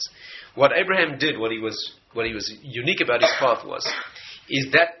teach mitzvahs. What Abraham did, what he was unique about his path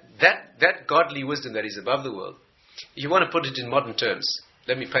is that godly wisdom that is above the world. If you want to put it in modern terms,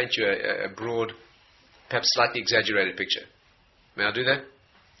 let me paint you a broad, perhaps slightly exaggerated picture. May I do that?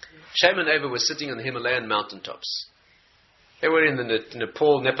 Shem and Ever were sitting on the Himalayan mountaintops. They were in the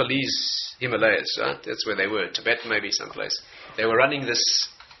Nepalese Himalayas, right? That's where they were. Tibet, maybe someplace. They were running this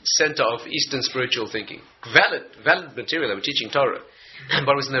center of Eastern spiritual thinking. Valid material. They were teaching Torah.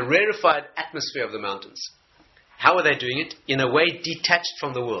 But it was in the rarefied atmosphere of the mountains. How were they doing it? In a way detached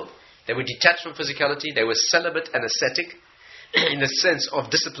from the world. They were detached from physicality. They were celibate and ascetic in the sense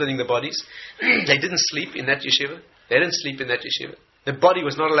of disciplining the bodies. They didn't sleep in that yeshiva. The body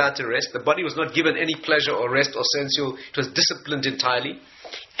was not allowed to rest. The body was not given any pleasure or rest or sensual. It was disciplined entirely.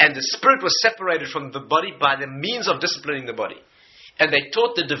 And the spirit was separated from the body by the means of disciplining the body. And they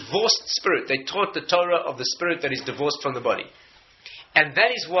taught the divorced spirit. They taught the Torah of the spirit that is divorced from the body. And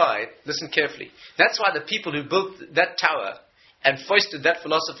that is why, listen carefully, that's why the people who built that tower and foisted that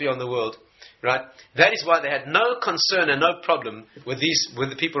philosophy on the world, right? That is why they had no concern and no problem with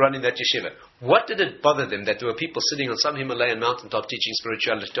the people running that yeshiva. What did it bother them that there were people sitting on some Himalayan mountaintop teaching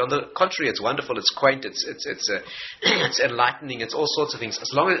spirituality? On the contrary, it's wonderful, it's quaint, it's enlightening, it's all sorts of things.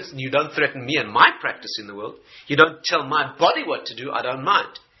 As long as you don't threaten me and my practice in the world, you don't tell my body what to do, I don't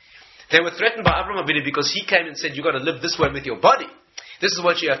mind. They were threatened by Avraham Avinu because he came and said, you've got to live this way with your body. This is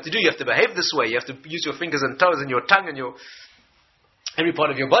what you have to do. You have to behave this way. You have to use your fingers and toes and your tongue and your every part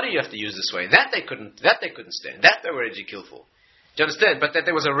of your body. You have to use this way. That they couldn't stand. That they were ready to kill for. Do you understand? But that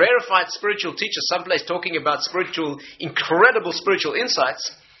there was a rarefied spiritual teacher someplace talking about incredible spiritual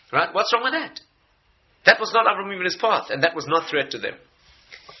insights. Right? What's wrong with that? That was not Avraham Avinu's path, and that was not threat to them.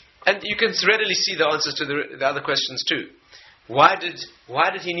 And you can readily see the answers to the other questions too. Why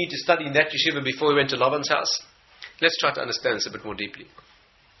did he need to study in that yeshiva before he went to Laban's house? Let's try to understand this a bit more deeply.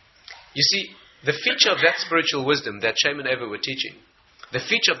 You see, the feature of that spiritual wisdom that Shem and Ever were teaching, the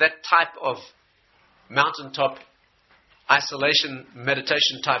feature of that type of mountaintop isolation,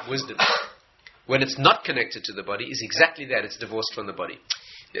 meditation type wisdom, when it's not connected to the body, is exactly that. It's divorced from the body.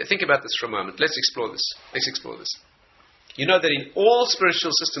 Think about this for a moment. Let's explore this. You know that in all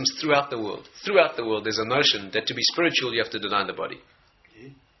spiritual systems throughout the world, there's a notion that to be spiritual, you have to deny the body.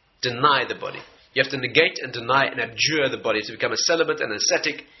 Deny the body. You have to negate and deny and abjure the body to become a celibate and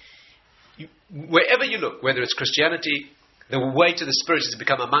ascetic. Wherever you look, whether it's Christianity, the way to the spirit is to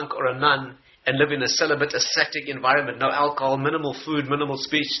become a monk or a nun and live in a celibate, ascetic environment. No alcohol, minimal food, minimal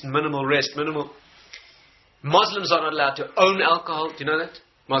speech, minimal rest, Muslims are not allowed to own alcohol. Do you know that?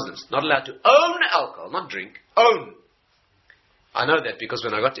 Muslims, not allowed to own alcohol, not drink, own. I know that because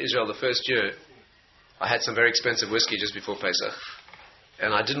when I got to Israel the first year, I had some very expensive whiskey just before Pesach.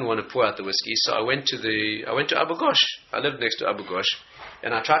 And I didn't want to pour out the whiskey, so I went to Abu Ghosh. I lived next to Abu Ghosh,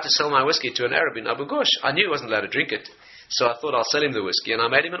 and I tried to sell my whiskey to an Arab in Abu Ghosh. I knew he wasn't allowed to drink it, so I thought I'll sell him the whiskey, and I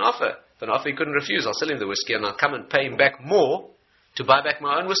made him an offer. An offer he couldn't refuse. I'll sell him the whiskey, and I'll come and pay him back more to buy back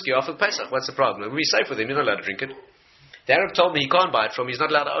my own whiskey after Pesach. What's the problem? It would be safe with him. He's not allowed to drink it. The Arab told me he can't buy it from me. He's not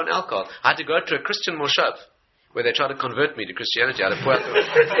allowed to own alcohol. I had to go to a Christian moshav where they tried to convert me to Christianity. I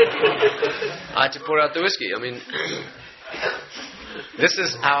had to pour out the whiskey. I mean, this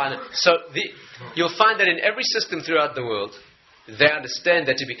is how I know. So you'll find that in every system throughout the world, they understand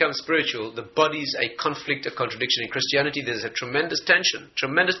that to become spiritual, the body's a conflict, a contradiction. In Christianity, there's a tremendous tension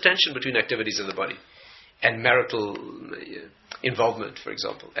between activities of the body and marital involvement, for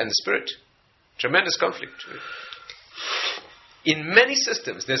example, and the spirit. Tremendous conflict. In many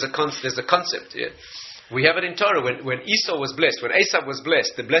systems, there's a concept. Yeah. We have it in Torah. When Esau was blessed, when Esau was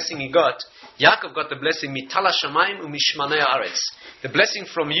blessed, the blessing he got, Yaakov got the blessing, mitala shamayim umishmanei aretz. The blessing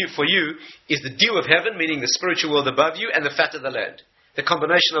for you is the dew of heaven, meaning the spiritual world above you, and the fat of the land. The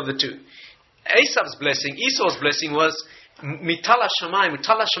combination of the two. Esau's blessing was mitala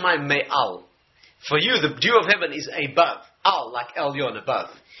shamayim me'al. For you, the dew of heaven is above. Al, like Elyon, above.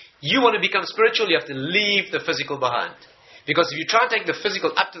 You want to become spiritual, you have to leave the physical behind. Because if you try and take the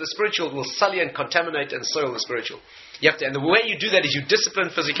physical up to the spiritual, it will sully and contaminate and soil the spiritual. You have to, and the way you do that is you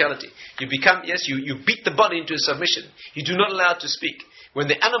discipline physicality. You beat the body into submission. You do not allow it to speak. When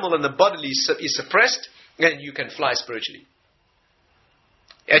the animal and the bodily is suppressed, then you can fly spiritually.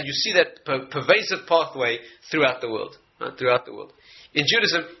 And you see that pervasive pathway throughout the world. Throughout the world. In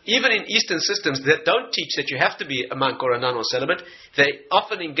Judaism, even in Eastern systems that don't teach that you have to be a monk or a nun or celibate, they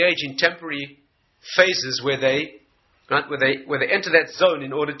often engage in temporary phases where they enter that zone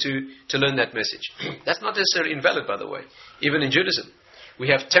in order to learn that message. That's not necessarily invalid, by the way. Even in Judaism, we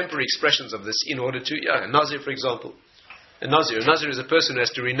have temporary expressions of this in order to, a Nazir, for example. A Nazir is a person who has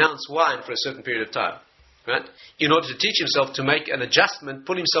to renounce wine for a certain period of time, right? In order to teach himself to make an adjustment,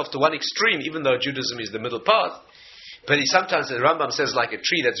 pull himself to one extreme, even though Judaism is the middle path. But sometimes, the Rambam says, like a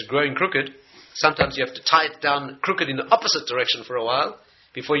tree that's growing crooked, sometimes you have to tie it down crooked in the opposite direction for a while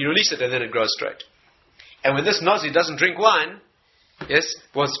before you release it, and then it grows straight. And when this Nazir doesn't drink wine,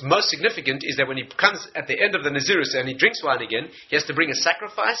 what's most significant is that when he comes at the end of the Nazirus and he drinks wine again, he has to bring a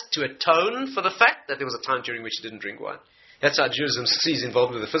sacrifice to atone for the fact that there was a time during which he didn't drink wine. That's how Judaism sees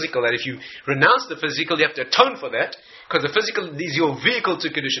involved with the physical, that if you renounce the physical, you have to atone for that, because the physical is your vehicle to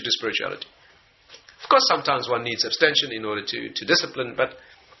Kedusha, to spirituality. Of course, sometimes one needs abstention in order to discipline, but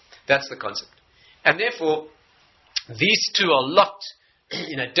that's the concept. And therefore, these two are locked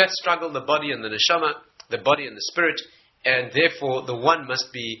in a death struggle, the body and the neshama, the body and the spirit, and therefore the one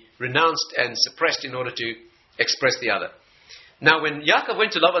must be renounced and suppressed in order to express the other. Now, when Yaakov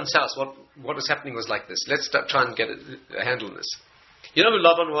went to Laban's house, what was happening was like this. Let's try and get a handle on this. You know who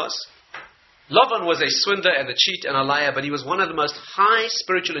Laban was? Laban was a swindler and a cheat and a liar, but he was one of the most high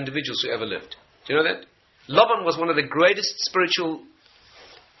spiritual individuals who ever lived. Do you know that? Laban was one of the greatest spiritual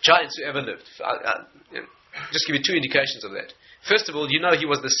giants who ever lived. I'll just give you two indications of that. First of all, you know he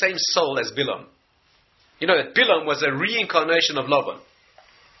was the same soul as Bilam. You know that Bilam was a reincarnation of Laban.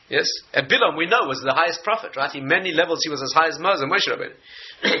 Yes? And Bilam, we know, was the highest prophet, right? In many levels, he was as high as Moses and Moshe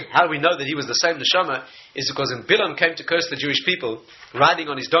Rabbeinu. How do we know that he was the same neshama? Is because when Bilam came to curse the Jewish people, riding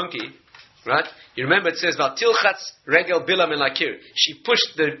on his donkey, right? You remember it says, Tilchatz regel Bilam el Akir. She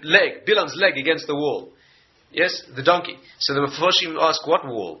pushed the leg, Bilam's leg, against the wall. Yes? The donkey. So the Mefarshim asked, what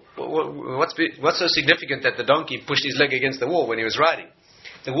wall? What's so significant that the donkey pushed his leg against the wall when he was riding?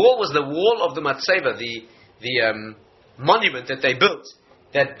 The wall was the wall of the Matzeva, the monument that they built,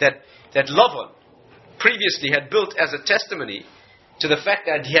 that Lavan previously had built as a testimony to the fact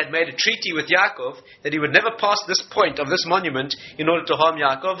that he had made a treaty with Yaakov that he would never pass this point of this monument in order to harm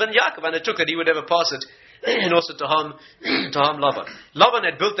Yaakov, and Yaakov undertook that he would never pass it and also to harm Lavan. Lavan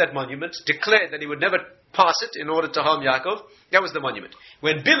had built that monument, declared that he would never pass it in order to harm Yaakov. That was the monument.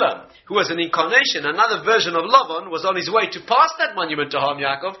 When Bilam, who was an incarnation, another version of Lavan, was on his way to pass that monument to harm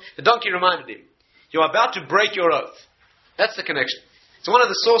Yaakov, the donkey reminded him, "You are about to break your oath." That's the connection. It's one of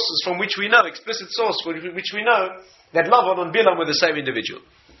the sources from which we know, explicit source from which we know that Lavan and Bilam were the same individual.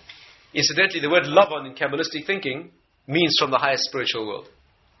 Incidentally, the word Lavan in Kabbalistic thinking means from the highest spiritual world.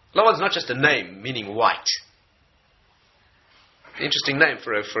 Lavan is not just a name meaning white. Interesting name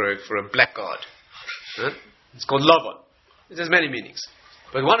for a black god. Huh? It's called Lavan. It has many meanings.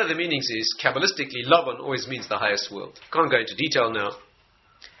 But one of the meanings is, Kabbalistically, Lavan always means the highest world. Can't go into detail now.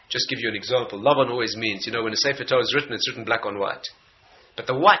 Just give you an example. Lavan always means, when a Sefer Torah is written, it's written black on white. But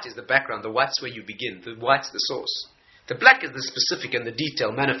the white is the background. The white's where you begin. The white's the source. The black is the specific and the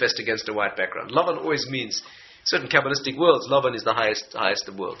detail manifest against a white background. Lavan always means, certain Kabbalistic worlds, Lavan is the highest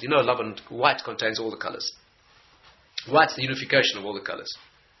of world. Lavan, white contains all the colors. White's the unification of all the colors.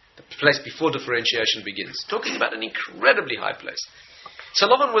 The place before differentiation begins. Talking about an incredibly high place. So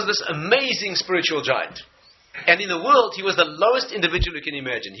Lavan was this amazing spiritual giant. And in the world, he was the lowest individual you can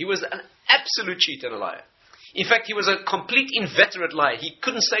imagine. He was an absolute cheat and a liar. In fact, he was a complete inveterate liar. He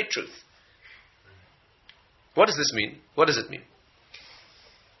couldn't say truth. What does this mean? What does it mean?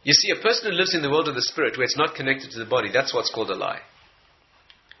 You see, a person who lives in the world of the spirit, where it's not connected to the body, that's what's called a lie.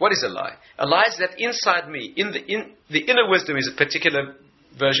 What is a lie? A lie is that inside me, in the inner wisdom is a particular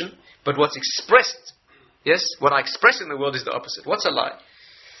version, but what's expressed, what I express in the world is the opposite. What's a lie?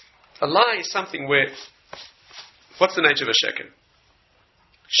 A lie is something where, what's the nature of a sheker?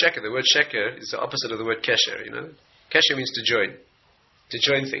 Sheker, the word sheker is the opposite of the word kesher, Kesher means to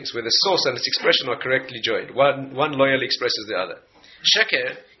join things, where the source and its expression are correctly joined. One loyally expresses the other.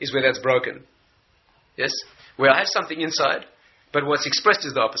 Sheker is where that's broken. Yes? Where I have something inside, but what's expressed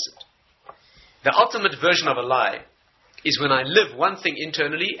is the opposite. The ultimate version of a lie is when I live one thing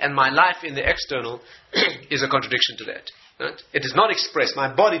internally and my life in the external is a contradiction to that. Right? It is not expressed.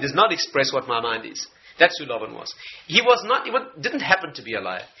 My body does not express what my mind is. That's who Lavan was. He didn't happen to be a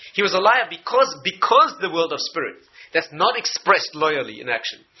liar. He was a liar because the world of spirit, that's not expressed loyally in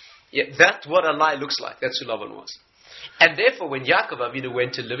action. Yet that's what a lie looks like. That's who Lavan was. And therefore, when Yaakov Avinu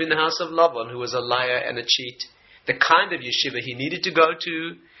went to live in the house of Lavan, who was a liar and a cheat, the kind of yeshiva he needed to go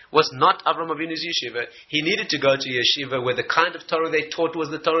to was not Avraham Avinu's yeshiva. He needed to go to yeshiva where the kind of Torah they taught was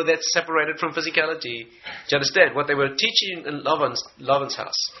the Torah that's separated from physicality. Do you understand? What they were teaching in Lavan's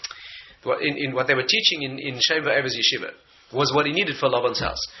house, in what they were teaching in Shem V'ever's yeshiva, was what he needed for Laban's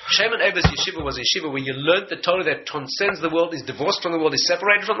house. Shem V'ever's yeshiva was a yeshiva where you learned the Torah that transcends the world, is divorced from the world, is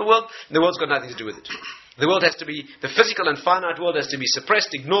separated from the world, and the world's got nothing to do with it. The world has to be, the physical and finite world has to be suppressed,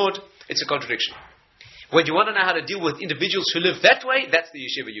 ignored. It's a contradiction. When you want to know how to deal with individuals who live that way, that's the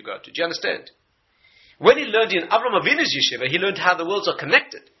yeshiva you go to. Do you understand? When he learned in Avraham Avinu's yeshiva, he learned how the worlds are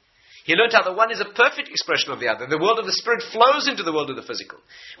connected. He learned how the one is a perfect expression of the other. The world of the spirit flows into the world of the physical.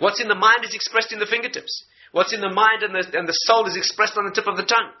 What's in the mind is expressed in the fingertips. What's in the mind and the soul is expressed on the tip of the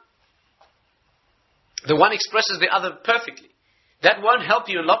tongue. The one expresses the other perfectly. That won't help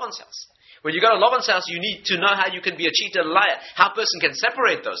you in Laban's house. When you go to Laban's house, you need to know how you can be a cheater and a liar. How a person can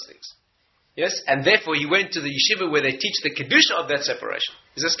separate those things. Yes? And therefore he went to the yeshiva where they teach the kedusha of that separation.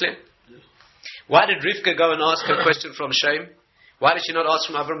 Is this clear? Yes. Why did Rivka go and ask her question from Shem? Why did she not ask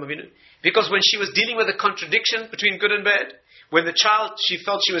from Avraham Avinu? Because when she was dealing with a contradiction between good and bad, when the child she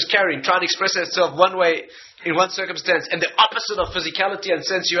felt she was carrying tried to express herself one way in one circumstance and the opposite of physicality and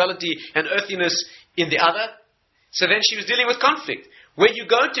sensuality and earthiness in the other, so then she was dealing with conflict. When you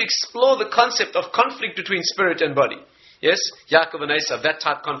go to explore the concept of conflict between spirit and body, yes, Yaakov and Esav, that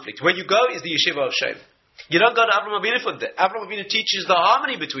type of conflict, where you go is the yeshiva of Shem. You don't go to Avraham Avinu for that. Avraham Avinu teaches the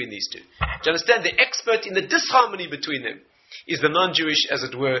harmony between these two. Do you understand? The expert in the disharmony between them is the non-Jewish, as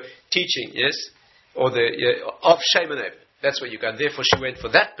it were, teaching, yes, or of Shem V'ever. That's where you go. And therefore she went for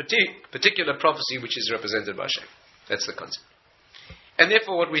that particular prophecy which is represented by Shem. That's the concept. And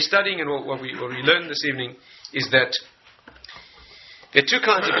therefore what we're studying and what we learn this evening is that there are two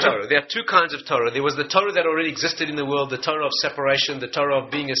kinds of Torah. There are two kinds of Torah. There was the Torah that already existed in the world, the Torah of separation, the Torah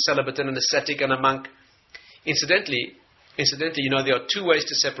of being a celibate and an ascetic and a monk. Incidentally, there are two ways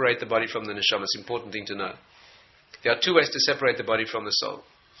to separate the body from the neshama. It's an important thing to know. There are two ways to separate the body from the soul.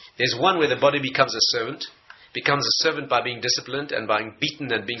 There's one where the body becomes a servant by being disciplined and by being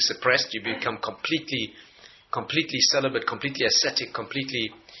beaten and being suppressed. You become completely celibate, completely ascetic,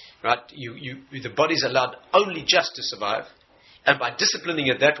 completely, right? The body's allowed only just to survive. And by disciplining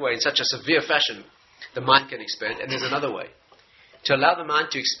it that way in such a severe fashion, the mind can expand. And there's another way. To allow the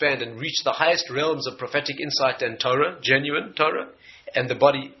mind to expand and reach the highest realms of prophetic insight and Torah, genuine Torah, and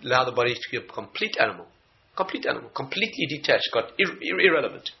allow the body to be a complete animal, completely detached,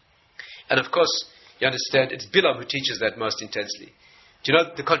 irrelevant. And of course, you understand, it's Bilam who teaches that most intensely. Do you know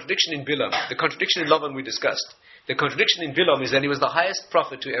the contradiction in Bilam? The contradiction in Lavan we discussed. The contradiction in Bilam is that he was the highest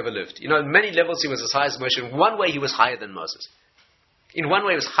prophet who ever lived. You know, in many levels he was as high as Moshe. In one way he was higher than Moses. In one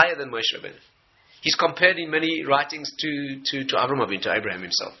way he was higher than Moshe Rabbeinu. He's compared in many writings to Avraham Avinu, to Abraham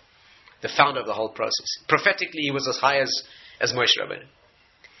himself, the founder of the whole process. Prophetically he was as high as Moshe Rabbeinu.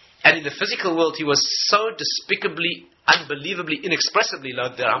 And in the physical world he was so despicably, unbelievably, inexpressibly low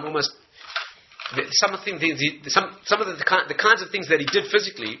that I'm almost... Some of the kinds of things that he did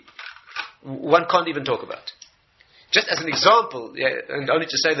physically, one can't even talk about. Just as an example, and only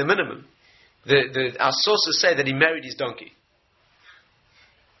to say the minimum, our sources say that he married his donkey.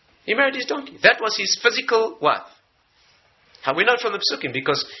 He married his donkey. That was his physical wife. How we know it from the Psukim,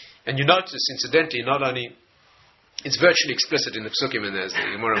 because, and you notice, incidentally, not only, it's virtually explicit in the Psukim, and as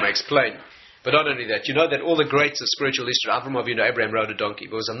the Gemara may explain, but not only that, you know that all the greats of spiritual history, Avraham Avinu, Abraham rode a donkey.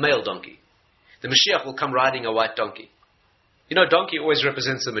 It was a male donkey. The Mashiach will come riding a white donkey. You know, donkey always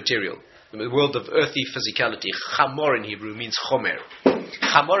represents the material, the world of earthy physicality. Chamor in Hebrew means chomer.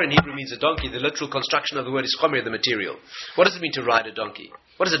 Chamor in Hebrew means a donkey. The literal construction of the word is chomer, the material. What does it mean to ride a donkey?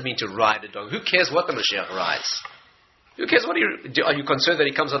 What does it mean to ride a donkey? Who cares what the Mashiach rides? Who cares what are you concerned that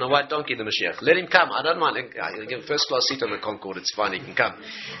he comes on a white donkey, the Mashiach? Let him come. I don't mind. I'll give him a first class seat on the Concorde. It's fine. He can come.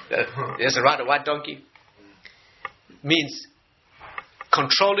 He has to ride a white donkey. Means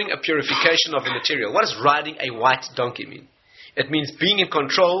controlling a purification of the material. What does riding a white donkey mean? It means being in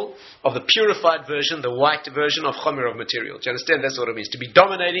control of the purified version, the white version of chomer, of material. Do you understand? That's what it means. To be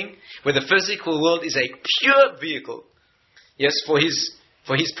dominating where the physical world is a pure vehicle. Yes, for his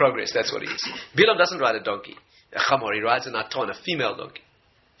progress. That's what it is. Bilam doesn't ride a donkey. A chamor, he rides an aton, a female donkey.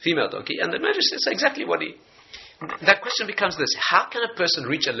 And the Medrash says exactly what he... That question becomes this: how can a person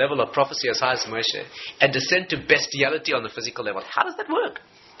reach a level of prophecy as high as Moshe and descend to bestiality on the physical level? How does that work?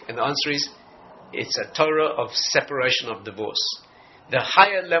 And the answer is, it's a Torah of separation, of divorce. The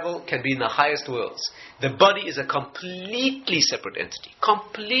higher level can be in the highest worlds. The body is a completely separate entity.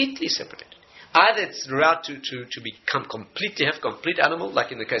 Completely separate entity. Either it's allowed to become have complete animal,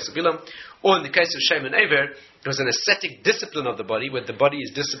 like in the case of Bilam, or in the case of Shem V'ever, it was an ascetic discipline of the body, where the body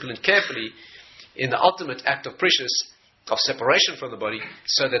is disciplined carefully in the ultimate act of precious, of separation from the body,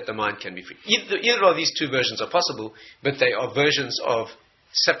 so that the mind can be free. Either of these two versions are possible, but they are versions of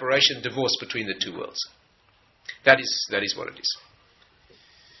separation, divorce between the two worlds. That is what it is.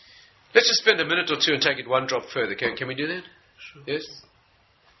 Let's just spend a minute or two and take it one drop further. Can we do that? Sure. Yes?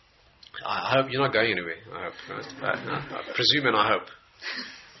 I hope you're not going anywhere. I hope. Right? No, I presume and I hope.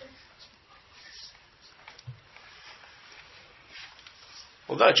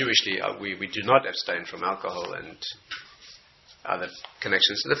 Although Jewishly, we do not abstain from alcohol and other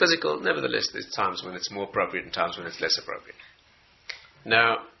connections to the physical, nevertheless, there's times when it's more appropriate and times when it's less appropriate.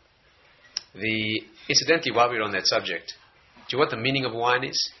 Now, incidentally, while we're on that subject, do you know what the meaning of wine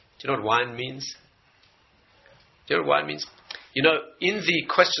is? Do you know what wine means? Do you know what wine means? You know, in the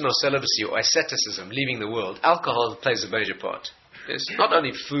question of celibacy or asceticism, leaving the world, alcohol plays a major part. It's not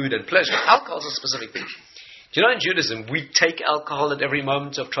only food and pleasure, alcohol is a specific thing. Do you know in Judaism, we take alcohol at every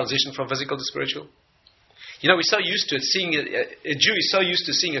moment of transition from physical to spiritual? You know, we're so used to it, a Jew is so used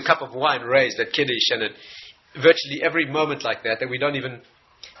to seeing a cup of wine raised at Kiddush and at virtually every moment like that we don't even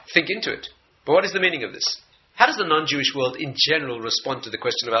think into it. But what is the meaning of this? How does the non-Jewish world in general respond to the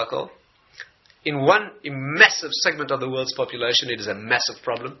question of alcohol? In massive segment of the world's population, it is a massive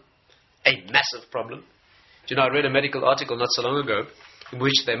problem. A massive problem. Do you know, I read a medical article not so long ago in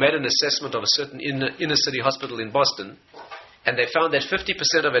which they made an assessment of a certain inner city hospital in Boston, and they found that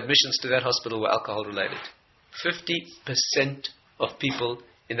 50% of admissions to that hospital were alcohol related. 50% of people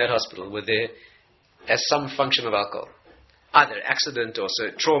in that hospital were there as some function of alcohol. Either accident or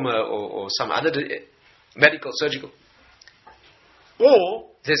trauma or some other medical, surgical. Or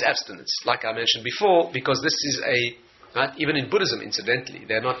there's abstinence, like I mentioned before, because this is right, even in Buddhism, incidentally,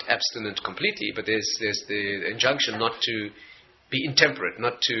 they're not abstinent completely, but there's the injunction not to be intemperate,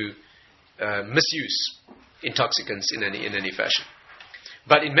 not to misuse intoxicants in any fashion.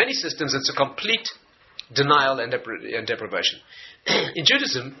 But in many systems, it's a complete denial and deprivation. In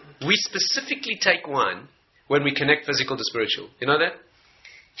Judaism, we specifically take wine when we connect physical to spiritual. You know that?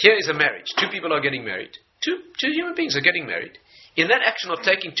 Here is a marriage. Two people are getting married. Two human beings are getting married. In that action of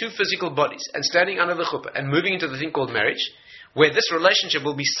taking two physical bodies and standing under the chuppah and moving into the thing called marriage, where this relationship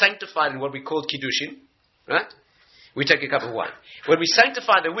will be sanctified in what we call kiddushin, right? We take a cup of wine. When we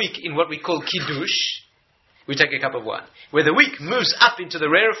sanctify the week in what we call kiddush, we take a cup of wine. Where the week moves up into the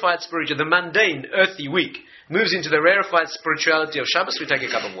rarefied spiritual, the mundane, earthy week, moves into the rarefied spirituality of Shabbos, we take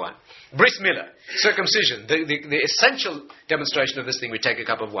a cup of wine. Bris Milah, circumcision, the essential demonstration of this thing, we take a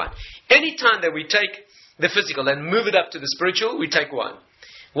cup of wine. Any time that we take the physical and move it up to the spiritual, we take wine.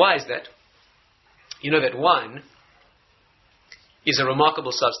 Why is that? You know that wine is a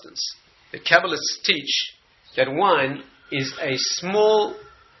remarkable substance. The Kabbalists teach that wine is a small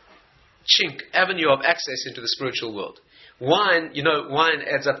chink, avenue of access into the spiritual world. Wine, you know, wine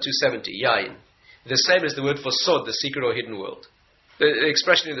adds up to 70, yayin. The same as the word for sod, the secret or hidden world. The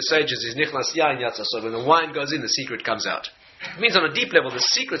expression in the sages is nichnas yayin yatsa sod. When the wine goes in, the secret comes out. It means on a deep level, the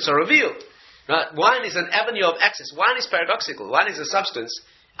secrets are revealed. Right? Wine is an avenue of access. Wine is paradoxical. Wine is a substance.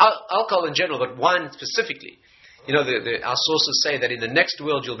 Alcohol in general, but wine specifically. You know, our sources say that in the next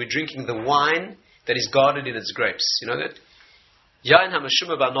world you'll be drinking the wine that is guarded in its grapes. You know that? Yain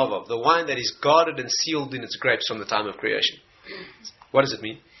hamashuma ba'novov, the wine that is guarded and sealed in its grapes from the time of creation. What does it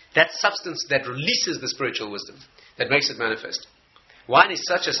mean? That substance that releases the spiritual wisdom, that makes it manifest. Wine is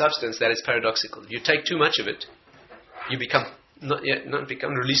such a substance that it's paradoxical. You take too much of it, you become not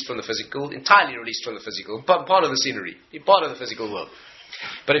become released from the physical, entirely released from the physical, part of the scenery, part of the physical world.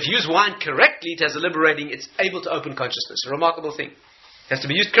 But if you use wine correctly, it has a liberating, it's able to open consciousness. A remarkable thing. It has to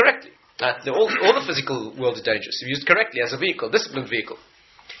be used correctly. All the physical world is dangerous. If used correctly as a vehicle, disciplined vehicle.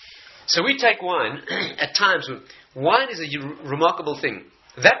 So we take wine at times when wine is a remarkable thing.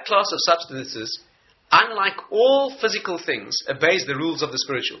 That class of substances, unlike all physical things, obeys the rules of the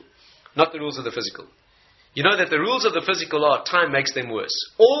spiritual, not the rules of the physical. You know that the rules of the physical are time makes them worse.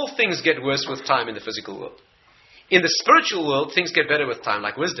 All things get worse with time in the physical world. In the spiritual world, things get better with time,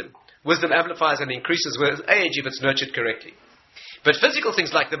 like wisdom. Wisdom amplifies and increases with age if it's nurtured correctly. But physical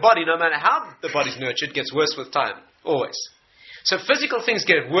things like the body, no matter how the body's nurtured, gets worse with time, always. So physical things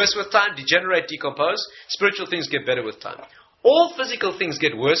get worse with time, degenerate, decompose. Spiritual things get better with time. All physical things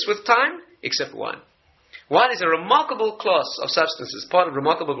get worse with time, except wine. Wine is a remarkable class of substances, part of a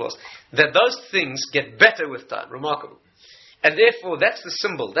remarkable class, that those things get better with time. Remarkable. And therefore, that's the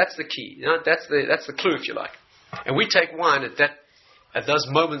symbol, that's the key, you know, that's the clue, if you like. And we take wine at those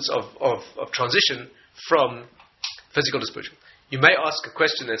moments of transition from physical to spiritual. You may ask a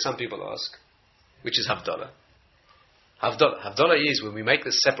question that some people ask, which is Havdalah. Havdalah is when we make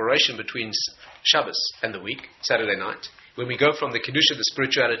the separation between Shabbos and the week, Saturday night. When we go from the Kedusha, the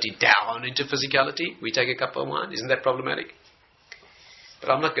spirituality, down into physicality, we take a cup of wine. Isn't that problematic?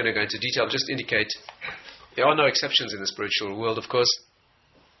 But I'm not going to go into detail. I'll just indicate there are no exceptions in the spiritual world, of course.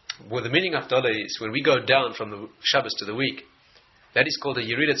 Well, the meaning of Havdalah is when we go down from the Shabbos to the week, That is called a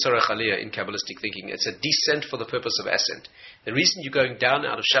Yerida Tzorach Aliyah in Kabbalistic thinking. It's a descent for the purpose of ascent. The reason you're going down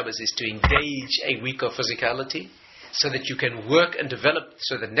out of Shabbos is to engage a week of physicality so that you can work and develop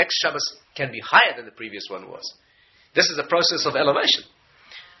so the next Shabbos can be higher than the previous one was. This is a process of elevation.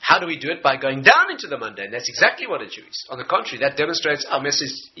 How do we do it? By going down into the mundane. That's exactly what a Jew is. On the contrary, that demonstrates our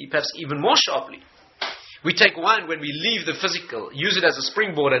message perhaps even more sharply. We take wine when we leave the physical, use it as a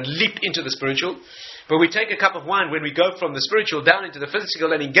springboard and leap into the spiritual. But we take a cup of wine when we go from the spiritual down into the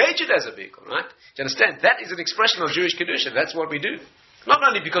physical and engage it as a vehicle, right? Do you understand? That is an expression of Jewish Kedusha. That's what we do. Not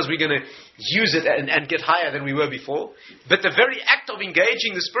only because we're going to use it and get higher than we were before, but the very act of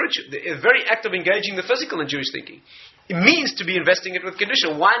engaging the spiritual, the very act of engaging the physical in Jewish thinking, it means to be investing it with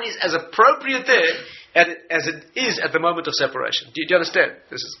Kedusha. Wine is as appropriate there as it is at the moment of separation. Do you understand?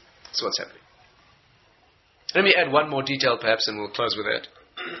 This is what's happening. Let me add one more detail perhaps and we'll close with that.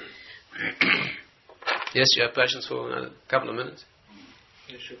 Yes, you have patience for a couple of minutes?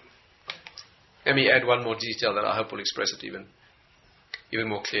 Yeah, sure. Let me add one more detail that I hope will express it even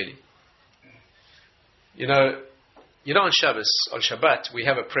more clearly. You know on Shabbat, we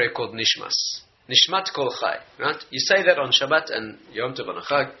have a prayer called Nishmas. Nishmat Kol Chai, right? You say that on Shabbat and Yom Tov and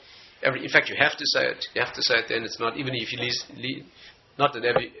Chag. In fact, you have to say it. You have to say it then. It's not, even if you leave not that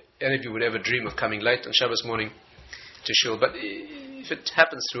any of you would ever dream of coming late on Shabbos morning to shul, but if it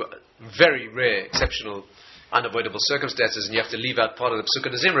happens through very rare, exceptional, unavoidable circumstances and you have to leave out part of the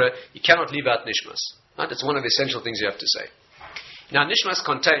Psukkah Zimra, you cannot leave out Nishmas. Right? It's one of the essential things you have to say. Now, Nishmas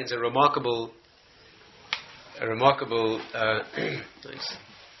contains a remarkable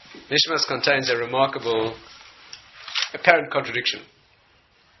Nishmas contains a remarkable apparent contradiction.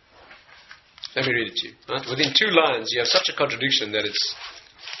 Let me read it to you. Right? Within 2 lines, you have such a contradiction that it's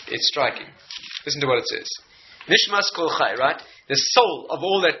striking. Listen to what it says. Nishmas kol chai, right? The soul of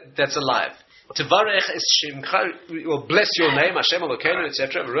all that's alive. Tevarech es shemcha, will bless your name, Hashem Elokeinu,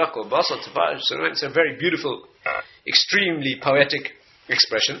 etc. V'ruach kol basar tevarech. It's a very beautiful, extremely poetic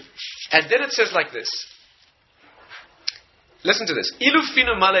expression. And then it says like this. Listen to this. Ilu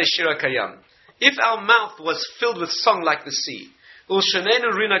finu malei shira kayam. If our mouth was filled with song like the sea,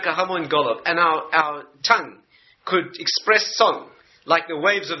 ulshanenu rina kahamo in golov, and our tongue could express song like the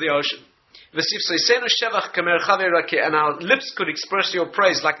waves of the ocean, v'sifseisenu shevach kamer chave rakeh, and our lips could express your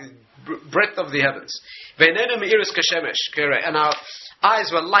praise like the breadth of the heavens, ve'enenu meiris kashemesh kere, and our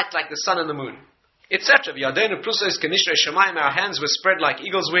eyes were light like the sun and the moon, etc. V'yadenu prusos kenishrei shamayim, our hands were spread like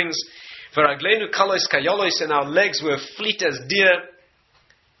eagle's wings, v'raglenu kalos kayolois, and our legs were fleet as deer.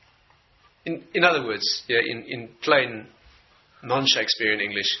 In other words, in plain non-Shakespearean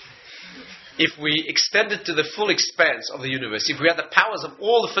English, if we extended to the full expanse of the universe, if we had the powers of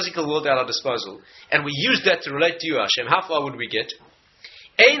all the physical world at our disposal, and we used that to relate to you, Hashem, how far would we get?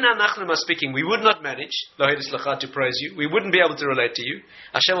 Eina nachnuma speaking, we would not manage, to praise you, we wouldn't be able to relate to you,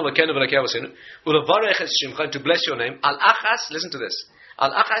 Hashem Elokeinu v'Elokei Avosenu, ulevarech es shemcha, to bless your name, al achas, listen to this,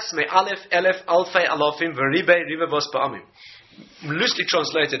 al achas me alef, elef, alfei, alofim, v'ribei, rivevos ba'amim. Loosely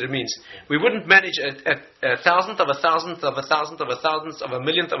translated, it means we wouldn't manage a thousandth of a thousandth of a thousandth of a thousandth of a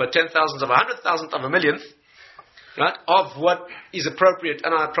millionth of a 10,000th of a 100,000th of a millionth, right? Of what is appropriate,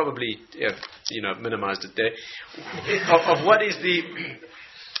 and I probably minimized it there. Of what is the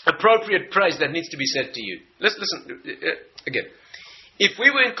appropriate praise that needs to be said to you. Listen again. If we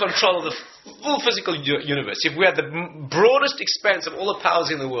were in control of the full physical universe, if we had the broadest expanse of all the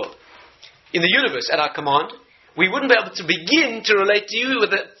powers in the world, in the universe at our command, we wouldn't be able to begin to relate to you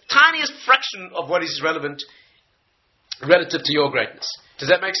with the tiniest fraction of what is relevant relative to your greatness. Does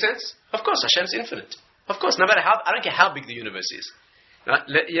that make sense? Of course, Hashem's infinite. Of course, no matter I don't care how big the universe is. Right?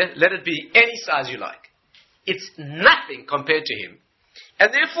 Let it be any size you like. It's nothing compared to Him.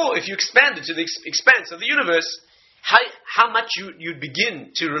 And therefore, if you expand it to the expanse of the universe, how much you'd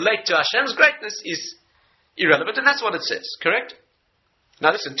begin to relate to Hashem's greatness is irrelevant, and that's what it says. Correct?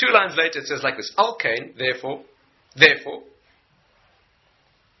 Now listen, 2 lines later it says like this. Al-Kain, therefore,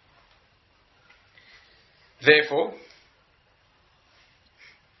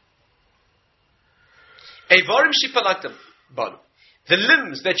 Evarim shipalaktam banu, the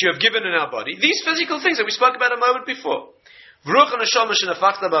limbs that you have given in our body, these physical things that we spoke about a moment before, v'ruach neshama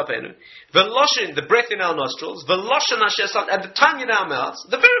shenafachta b'apenu, v'loshin, the breath in our nostrils, v'loshin asher, and the tongue in our mouths,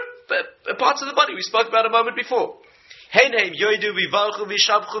 the very parts of the body we spoke about a moment before. Yoidu vivalchu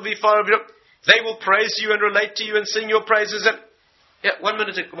vishabchu vifaru. They will praise you and relate to you and sing your praises. And 1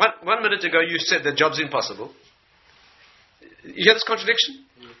 minute ago you said that job's impossible. You hear this contradiction?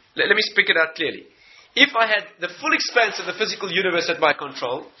 Let me speak it out clearly. If I had the full expanse of the physical universe at my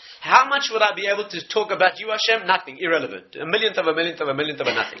control, how much would I be able to talk about you, Hashem? Nothing, irrelevant. A millionth of a millionth of a millionth of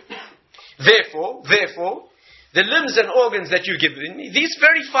a nothing. Therefore, the limbs and organs that you give, these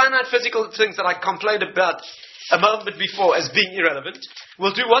very finite physical things that I complained about a moment before as being irrelevant,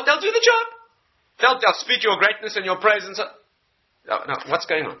 will do what? They'll do the job. They'll speak your greatness and your praise and so. No, what's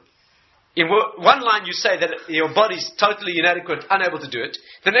going on? In one line you say that your body's totally inadequate, unable to do it.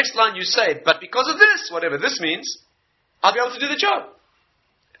 The next line you say, but because of this, whatever this means, I'll be able to do the job.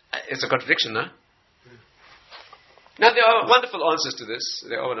 It's a contradiction, no? Now there are wonderful answers to this.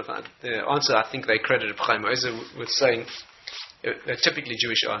 The answer I think they credited Chaim Ozer with saying a typically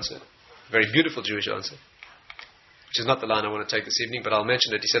Jewish answer, a very beautiful Jewish answer, which is not the line I want to take this evening, but I'll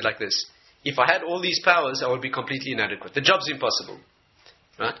mention it. He said like this: if I had all these powers, I would be completely inadequate. The job's impossible,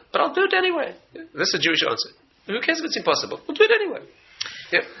 right? But I'll do it anyway. This is a Jewish answer. Who cares if it's impossible? We'll do it anyway.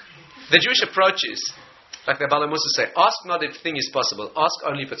 Yeah. The Jewish approach is, like the Bala Musa say, ask not if a thing is possible, ask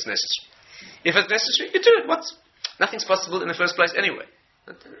only if it's necessary. If it's necessary, you do it. Nothing's possible in the first place anyway.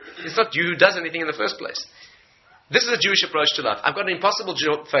 It's not you who does anything in the first place. This is a Jewish approach to life. I've got an impossible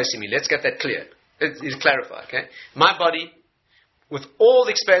job facing me. Let's get that clear. Let's clarify, okay? My body, with all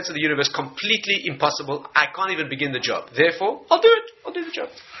the expanse of the universe, completely impossible. I can't even begin the job. Therefore, I'll do it. I'll do the job.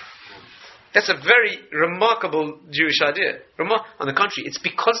 That's a very remarkable Jewish idea. On the contrary, it's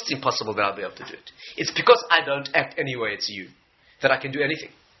because it's impossible that I'll be able to do it. It's because I don't act anyway, it's you, that I can do anything.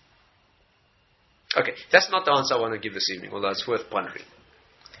 Okay, that's not the answer I want to give this evening, although it's worth pondering.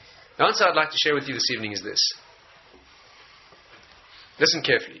 The answer I'd like to share with you this evening is this. Listen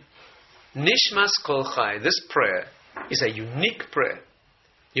carefully. Nishmas Kol Chai, this prayer is a unique prayer.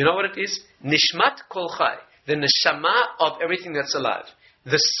 You know what it is? Nishmat Kol Chai, the neshama of everything that's alive,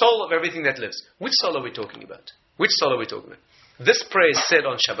 the soul of everything that lives. Which soul are we talking about? Which soul are we talking about? This prayer is said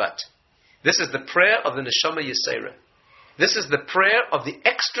on Shabbat. This is the prayer of the neshama Yesera. This is the prayer of the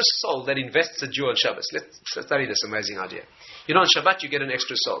extra soul that invests a Jew on Shabbos. Let's study this amazing idea. You know, on Shabbat you get an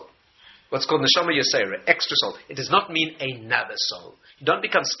extra soul. What's called Neshama Yesera, extra soul. It does not mean another soul. You don't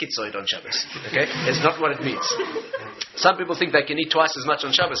become schizoid on Shabbos. Okay? It's not what it means. Some people think they can eat twice as much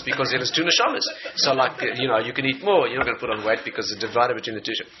on Shabbos because there is two Neshamas. So you can eat more. You're not going to put on weight because it's divided between the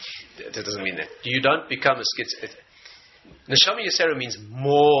two. That doesn't mean that. You don't become a schizoid. Neshama Yesera means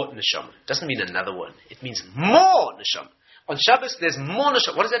more Neshama. It doesn't mean another one. It means more Neshama. On Shabbos, there's more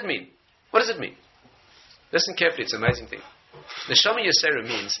Neshama. What does that mean? What does it mean? Listen carefully, it's an amazing thing. Neshama Yesera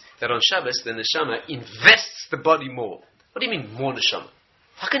means that on Shabbos, the Neshama invests the body more. What do you mean, more Neshama?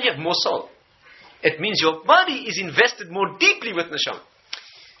 How can you have more soul? It means your body is invested more deeply with Neshama.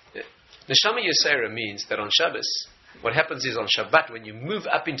 Neshama Yesera means that on Shabbos, what happens is on Shabbat, when you move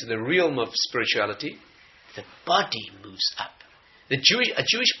up into the realm of spirituality, the body moves up. A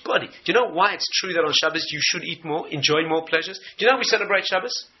Jewish body. Do you know why it's true that on Shabbos you should eat more, enjoy more pleasures? Do you know we celebrate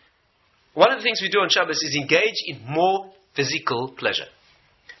Shabbos? One of the things we do on Shabbos is engage in more physical pleasure.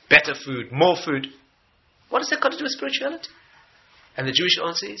 Better food, more food. What has that got to do with spirituality? And the Jewish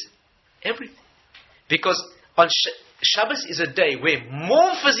answer is everything. Because on Shabbos is a day where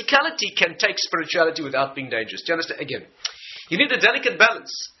more physicality can take spirituality without being dangerous. Do you understand? Again, you need a delicate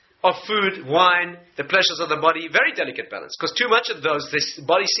balance of food, wine, the pleasures of the body, very delicate balance. Because too much of those, this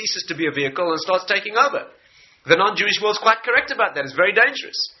body ceases to be a vehicle and starts taking over. The non-Jewish world's quite correct about that. It's very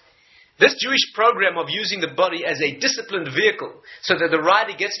dangerous. This Jewish program of using the body as a disciplined vehicle so that the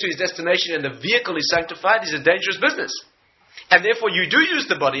rider gets to his destination and the vehicle is sanctified is a dangerous business. And therefore you do use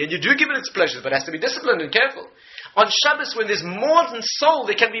the body and you do give it its pleasures, but it has to be disciplined and careful. On Shabbos, when there's more than soul,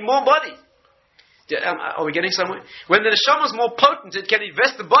 there can be more body. Are we getting somewhere? When the neshama is more potent, it can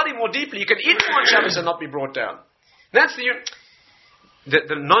invest the body more deeply. You can eat more on Shabbos and not be brought down. That's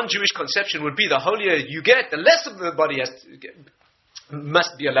the non-Jewish conception would be the holier you get, the less of the body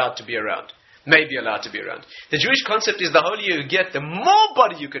must be allowed to be around. May be allowed to be around. The Jewish concept is the holier you get, the more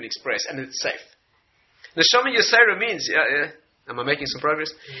body you can express, and it's safe. Neshama Yesera means, am I making some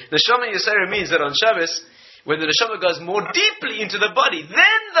progress? Neshama Yesera means that on Shabbos, when the neshama goes more deeply into the body,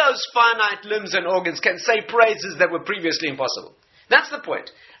 then those finite limbs and organs can say praises that were previously impossible. That's the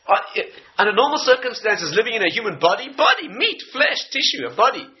point. Under normal circumstances, living in a human body, meat, flesh, tissue, a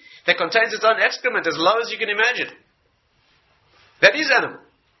body that contains its own excrement as low as you can imagine. That is animal.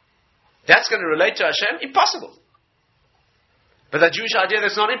 That's going to relate to Hashem? Impossible. But that Jewish idea,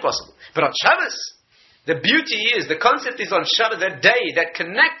 that's not impossible. But on Shabbos, the beauty is, the concept is on Shabbat, that day that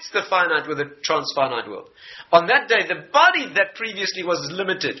connects the finite with the transfinite world. On that day, the body that previously was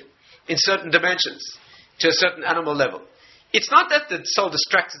limited in certain dimensions to a certain animal level. It's not that the soul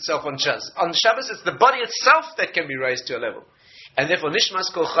distracts itself on Shabbos. On Shabbos, it's the body itself that can be raised to a level. And therefore,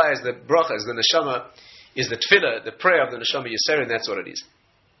 Nishmas Kol Chai is the bracha, is the neshama, is the tefillah, the prayer of the neshama Yesera, and that's what it is.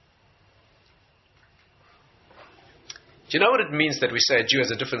 Do you know what it means that we say a Jew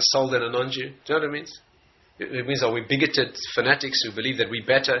has a different soul than a non-Jew? Do you know what it means? It means, are we bigoted fanatics who believe that we're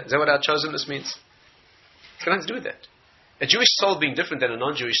better? Is that what our chosenness means? It's got nothing to do with that. A Jewish soul being different than a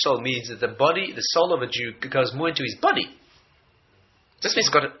non-Jewish soul means that the soul of a Jew goes more into his body. It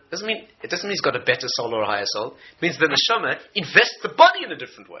doesn't mean he's got a better soul or a higher soul. It means the neshama invests the body in a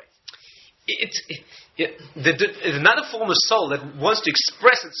different way. Another form of soul that wants to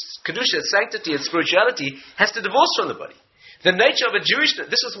express its kedusha, its sanctity, its spirituality, has to divorce from the body. The nature of a Jewish...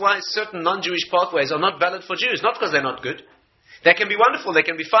 This is why certain non-Jewish pathways are not valid for Jews. Not because they're not good. They can be wonderful, they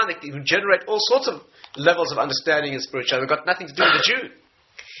can be fun, they can generate all sorts of levels of understanding and spirituality. They've got nothing to do with the Jew.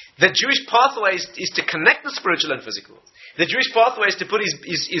 The Jewish pathway is to connect the spiritual and physical. The Jewish pathway is to put his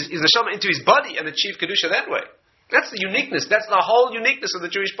neshama into his body and achieve kedusha that way. That's the uniqueness. That's the whole uniqueness of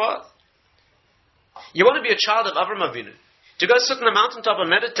the Jewish path. You want to be a child of Avraham Avinu. To go sit on a mountaintop and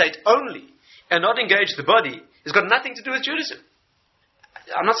meditate only and not engage the body has got nothing to do with Judaism.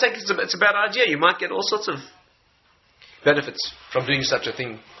 I'm not saying it's a bad idea. You might get all sorts of benefits from doing such a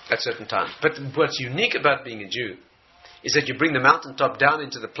thing at certain times. But what's unique about being a Jew is that you bring the mountaintop down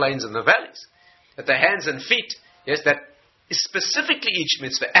into the plains and the valleys. That the hands and feet, yes, that is specifically each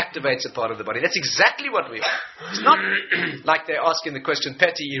mitzvah activates a part of the body. That's exactly what we are. It's not like they're asking the question,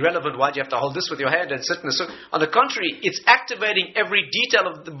 petty, irrelevant, why do you have to hold this with your hand and sit in the sun? On the contrary, it's activating every detail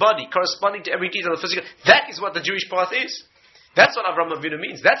of the body, corresponding to every detail of the physical. That is what the Jewish path is. That's what Avraham Avinu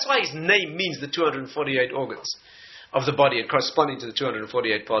means. That's why his name means the 248 organs of the body and corresponding to the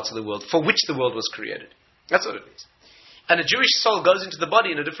 248 parts of the world for which the world was created. That's what it means. And a Jewish soul goes into the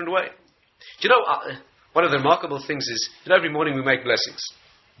body in a different way. Do you know, one of the remarkable things is, every morning we make blessings.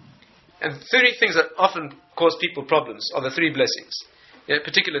 And 3 things that often cause people problems are the 3 blessings.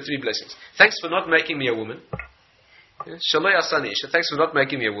 Particular 3 blessings. Thanks for not making me a woman. Shaloi asani isha. Thanks for not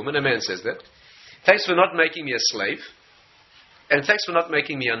making me a woman. A man says that. Thanks for not making me a slave. And thanks for not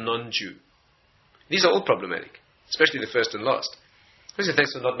making me a non-Jew. These are all problematic. Especially the first and last. Who says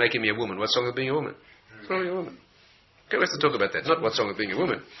thanks for not making me a woman? What's wrong with being a woman? What's wrong with being a woman? Okay, we have to talk about that. Not what's wrong with being a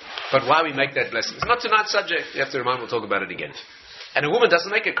woman, but why we make that blessing. It's not tonight's subject. You have to remind, we'll talk about it again. And a woman doesn't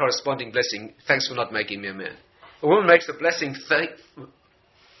make a corresponding blessing, thanks for not making me a man. A woman makes a blessing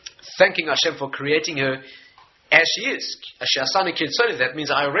thanking Hashem for creating her as she is. That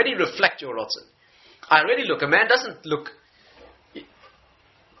means I already reflect your rotzen. I already look. A man doesn't look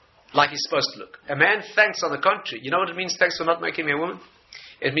like he's supposed to look. A man thanks on the contrary. You know what it means, thanks for not making me a woman?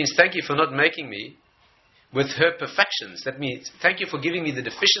 It means thank you for not making me with her perfections. That means thank you for giving me the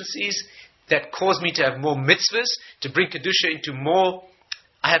deficiencies that cause me to have more mitzvahs, to bring kedusha into more.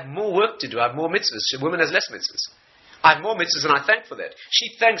 I have more work to do. I have more mitzvahs. Women has less mitzvahs. I have more mitzvahs and I thank for that.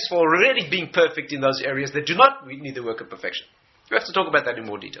 She thanks for already being perfect in those areas that do not need the work of perfection. We have to talk about that in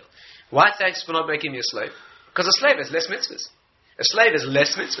more detail. Why thanks for not making me a slave? Because a slave has less mitzvahs. A slave has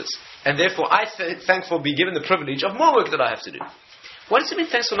less mitzvahs. And therefore I thank for being given the privilege of more work that I have to do. What does it mean,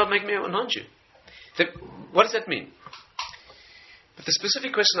 thanks for not making me a non-Jew? What does that mean? But the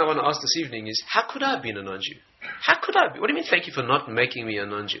specific question I want to ask this evening is, how could I have been a non-Jew? How could I be? What do you mean, thank you for not making me a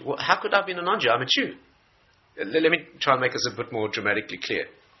non-Jew? How could I have been a non-Jew? I'm a Jew. Let me try and make this a bit more dramatically clear.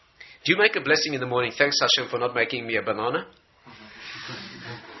 Do you make a blessing in the morning, thanks Hashem for not making me a banana?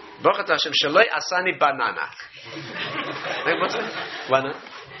 Baruch Hashem, shaloi asani banana. Why not?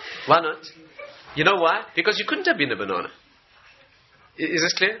 Why not? You know why? Because you couldn't have been a banana. Is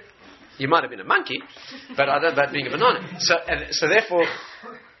this clear? You might have been a monkey, but I don't know about being a banana. So therefore,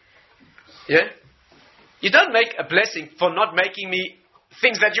 yeah, you don't make a blessing for not making me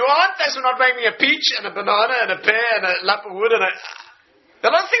things that you aren't. Thanks for not making me a peach and a banana and a pear and a lump of wood and there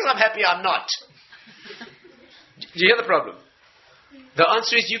are a lot of things I'm happy I'm not. Do you hear the problem? The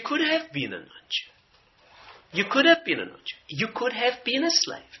answer is you could have been a non-Jew. You could have been a non-Jew. You could have been a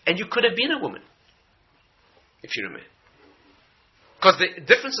slave, and you could have been a woman if you're a man. Because the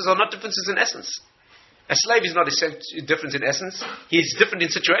differences are not differences in essence. A slave is not a difference in essence. He is different in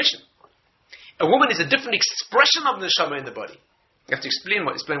situation. A woman is a different expression of the neshama in the body. You have to explain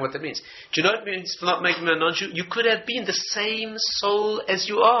what that means. Do you know what it means for not making me a non-Jew? You could have been the same soul as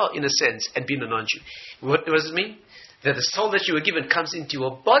you are, in a sense, and been a non-Jew. What does it mean? That the soul that you were given comes into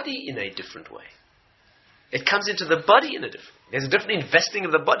your body in a different way. It comes into the body in a different way. There's a different investing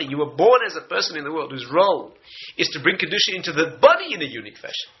of the body. You were born as a person in the world whose role is to bring kedusha into the body in a unique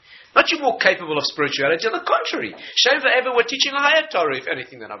fashion. Not you more capable of spirituality. On the contrary, Shem V'ever were teaching a higher Torah, if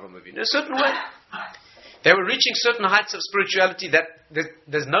anything, than Avraham Avinu, in a certain way. They were reaching certain heights of spirituality that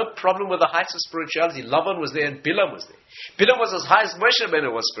there's no problem with the heights of spirituality. Lavan was there and Bilam was there. Bilam was as high as Moshe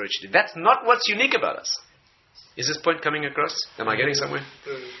Rabbeinu was spiritually. That's not what's unique about us. Is this point coming across? Am I getting somewhere?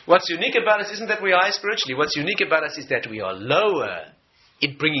 What's unique about us isn't that we are high spiritually. What's unique about us is that we are lower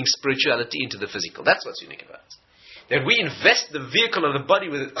in bringing spirituality into the physical. That's what's unique about it. That we invest the vehicle of the body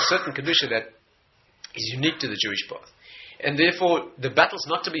with a certain condition that is unique to the Jewish path. And therefore, the battle's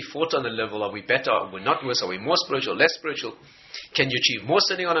not to be fought on the level, are we better, are we not worse, are we more spiritual, less spiritual? Can you achieve more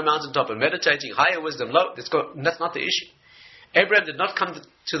sitting on a mountaintop and meditating, higher wisdom, low? That's not the issue. Abraham did not come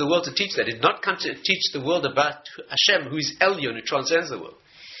to the world to teach that. He did not come to teach the world about Hashem, who is Elyon, who transcends the world.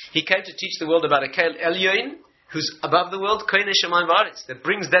 He came to teach the world about a Kael Elyon, who's above the world, Koine Shemayim V'aretz, that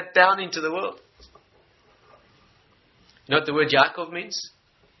brings that down into the world. You know what the word Yaakov means?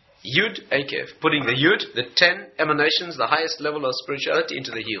 Yud Akev. Putting the Yud, the 10 emanations, the highest level of spirituality,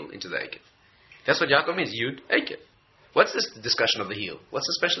 into the heel, into the Akev. That's what Yaakov means, Yud Akev. What's this discussion of the heel? What's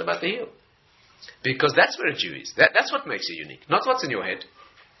so special about the heel? Because that's where a Jew is. That's what makes you unique. Not what's in your head.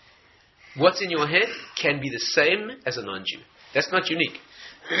 What's in your head can be the same as a non-Jew. That's not unique.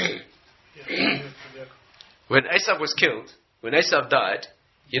 When Esav was killed, when Esav died,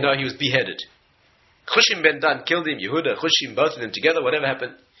 he was beheaded. Chushim ben Dan killed him, Yehuda, Chushim, both of them together, whatever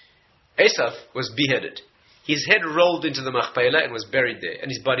happened. Esav was beheaded. His head rolled into the Machpelah and was buried there, and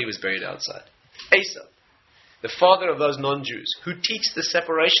his body was buried outside. Esav, the father of those non-Jews, who teach the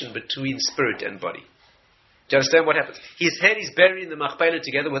separation between spirit and body. Do you understand what happens? His head is buried in the Machpelah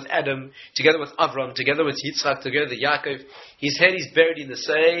together with Adam, together with Avraham, together with Yitzchak, together with Yaakov. His head is buried in the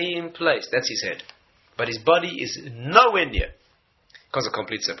same place. That's his head. But his body is nowhere near, because of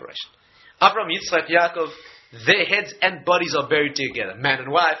complete separation. Avraham, Yitzchak, Yaakov, their heads and bodies are buried together. Man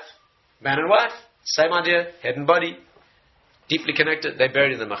and wife, same idea, head and body, deeply connected. They're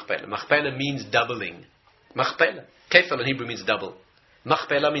buried in the Machpelah. Machpelah means doubling. Machpelah. Kefal in Hebrew means double.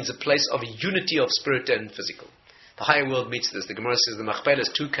 Machpelah means a place of unity of spirit and physical. The higher world meets this. The Gemara says the Machpelah is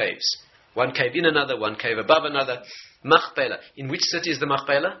 2 caves. One cave in another, one cave above another. Machpelah. In which city is the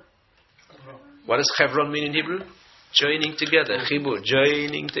Machpelah? What does Chevron mean in Hebrew? Joining together. Chibur,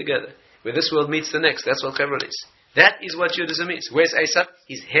 joining together. Where this world meets the next. That's what Chevron is. That is what Judaism is. Where's Esav?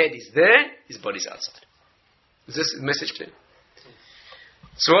 His head is there, his body's outside. Is this message clear?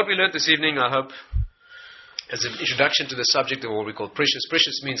 So what we learned this evening, I hope, as an introduction to the subject of what we call precious.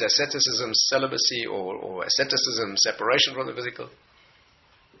 Precious means asceticism, celibacy, or asceticism, separation from the physical.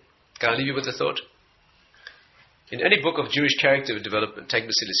 Can I leave you with a thought? In any book of Jewish character development, take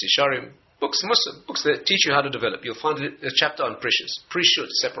Basilis Yesharim, books that teach you how to develop, you'll find a chapter on precious. Prishut,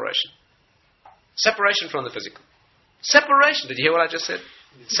 separation. Separation from the physical. Separation, did you hear what I just said?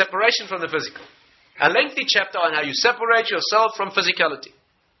 Separation from the physical. A lengthy chapter on how you separate yourself from physicality.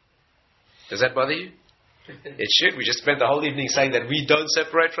 Does that bother you? It should. We just spent the whole evening saying that we don't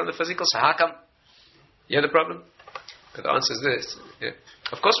separate from the physical, so how come? You hear the problem? But the answer is this. Yeah.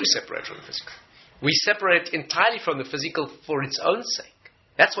 Of course we separate from the physical. We separate entirely from the physical for its own sake.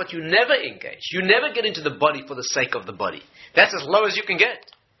 That's what you never engage. You never get into the body for the sake of the body. That's as low as you can get.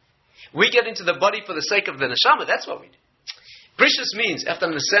 We get into the body for the sake of the neshama. That's what we do. Precious means, you have to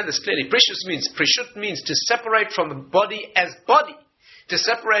understand this clearly, prishut means to separate from the body as body. To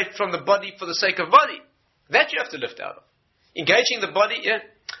separate from the body for the sake of body. That you have to lift out of. Engaging the body, yeah.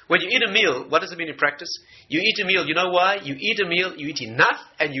 When you eat a meal, what does it mean in practice? You eat a meal, you know why? You eat a meal, you eat enough,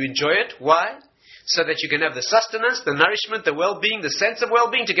 and you enjoy it. Why? So that you can have the sustenance, the nourishment, the well-being, the sense of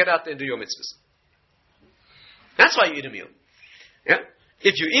well-being to get out there and do your mitzvahs. That's why you eat a meal. Yeah?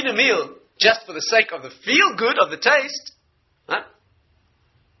 If you eat a meal just for the sake of the feel-good, of the taste, huh?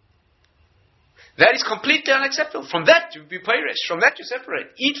 That is completely unacceptable. From that, you be perished. From that, you separate.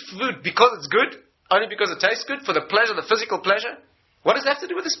 Eat food because it's good, only because it tastes good, for the pleasure, the physical pleasure. What does that have to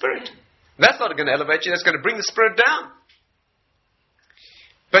do with the spirit? That's not going to elevate you. That's going to bring the spirit down.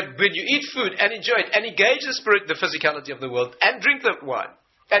 But when you eat food and enjoy it and engage the spirit, the physicality of the world, and drink the wine,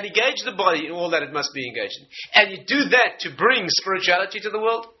 and engage the body in all that it must be engaged in, and you do that to bring spirituality to the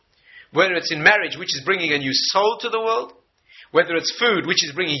world, whether it's in marriage, which is bringing a new soul to the world, whether it's food, which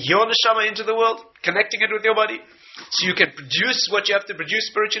is bringing your neshama into the world, connecting it with your body, so you can produce what you have to produce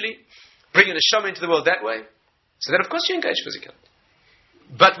spiritually, bring a neshama into the world that way, so then of course you engage physicality.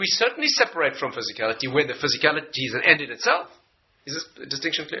 But we certainly separate from physicality where the physicality is an end in itself. Is this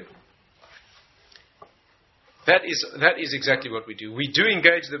distinction clear? That is exactly what we do. We do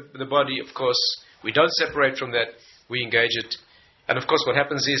engage the body, of course. We don't separate from that. We engage it. And of course what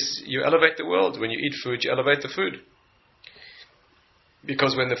happens is you elevate the world. When you eat food, you elevate the food.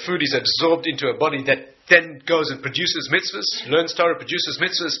 Because when the food is absorbed into a body that then goes and produces mitzvahs, learns Torah, produces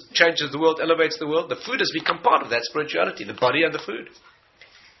mitzvahs, changes the world, elevates the world, the food has become part of that spirituality, the body and the food.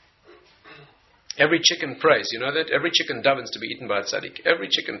 Every chicken prays, you know that? Every chicken davens to be eaten by a tzaddik. Every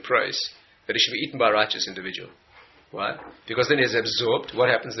chicken prays that it should be eaten by a righteous individual. Why? Because then it's absorbed. What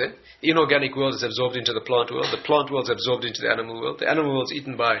happens then? The inorganic world is absorbed into the plant world. The plant world is absorbed into the animal world. The animal world is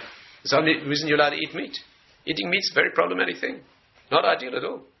eaten by... It's the only reason you're allowed to eat meat. Eating meat is a very problematic thing. Not ideal at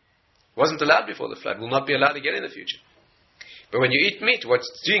all. Wasn't allowed before the flood. Will not be allowed again in the future. But when you eat meat, what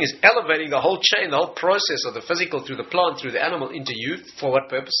it's doing is elevating the whole chain, the whole process of the physical through the plant, through the animal, into you. For what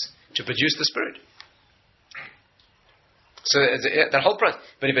purpose? To produce the spirit. So that whole process.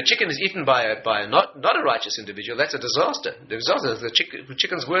 But if a chicken is eaten by a not a righteous individual, that's a disaster. The disaster is the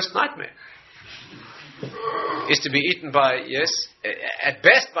chicken's worst nightmare. Is to be eaten by, yes, at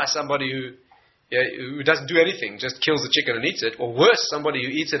best by somebody who doesn't do anything, just kills the chicken and eats it, or worse, somebody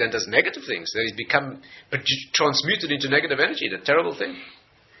who eats it and does negative things, that he's become transmuted into negative energy, the terrible thing.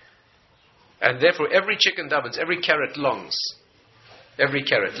 And therefore every chicken davens, every carrot longs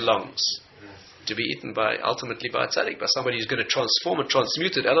to be eaten ultimately by a tzaddik, by somebody who's going to transform it,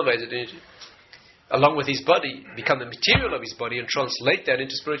 transmute it, elevate it into, along with his body, become the material of his body and translate that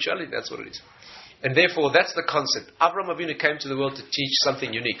into spirituality. That's what it is. And therefore, that's the concept. Avraham Avinu came to the world to teach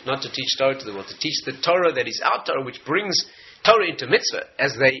something unique, not to teach Torah to the world, to teach the Torah that is our Torah, which brings Torah into mitzvah,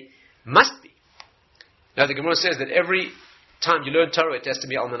 as they must be. Now, the Gemara says that every time you learn Torah, it has to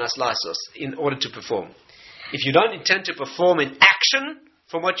be almanas lasos, in order to perform. If you don't intend to perform in action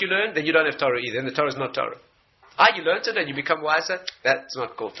from what you learn, then you don't have Torah either, and the Torah is not Torah. You learned it and you become wiser, that's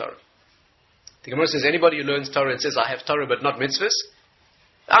not called Torah. The Gemara says anybody who learns Torah and says, I have Torah but not mitzvahs,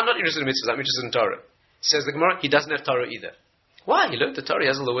 I'm not interested in mitzvahs, I'm interested in Torah. Says the Gemara, he doesn't have Torah either. Why? He learned the Torah, he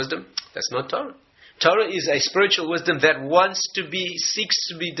has all the wisdom. That's not Torah. Torah is a spiritual wisdom that wants to be, seeks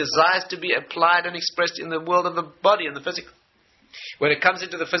to be, desires to be applied and expressed in the world of the body and the physical. When it comes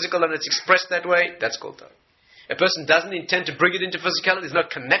into the physical and it's expressed that way, that's called Torah. A person doesn't intend to bring it into physicality, there's no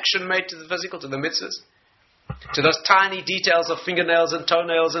connection made to the physical, to the mitzvahs, to those tiny details of fingernails and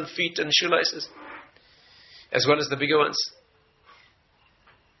toenails and feet and shoelaces, as well as the bigger ones.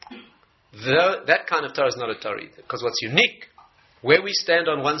 That kind of Torah is not a Torah either. Because what's unique, where we stand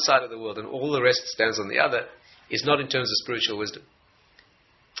on one side of the world and all the rest stands on the other, is not in terms of spiritual wisdom.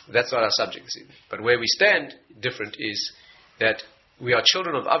 That's not our subject this evening. But where we stand, different, is that we are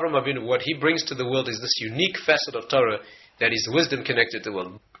children of Avraham Avinu. What he brings to the world is this unique facet of Torah that is wisdom connected to the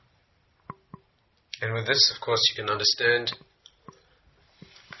world. And with this, of course, you can understand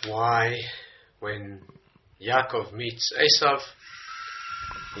why when Yaakov meets Esav,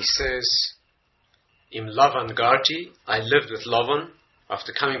 he says, Im Lavan Garti, I lived with Lavan,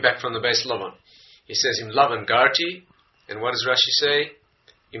 after coming back from the base Lavan. He says, Im Lavan Garti, and what does Rashi say?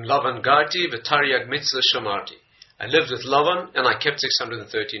 Im Lavan Garti, v'tariag mitzvah shamarti. I lived with Lavan, and I kept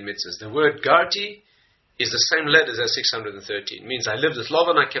 613 mitzvahs. The word Garti is the same letters as 613. It means I lived with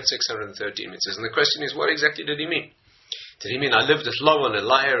Lavan, I kept 613 mitzvahs. And the question is, what exactly did he mean? Did he mean I lived with Lavan, a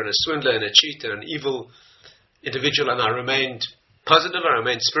liar and a swindler and a cheater, an evil individual, and I remained positive, I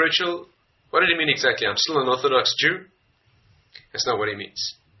remained spiritual? What did he mean exactly? I'm still an Orthodox Jew? That's not what he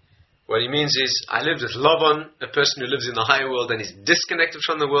means. What he means is, I lived with Lavan, a person who lives in the higher world and is disconnected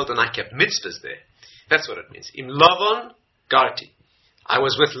from the world, and I kept mitzvahs there. That's what it means. Im Lavan Garti. I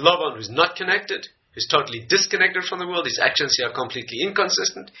was with Lavan, who's not connected, who's totally disconnected from the world. His actions here are completely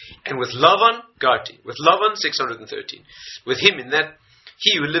inconsistent. And with Lavan Garti. With Lavan, 613. With him in that,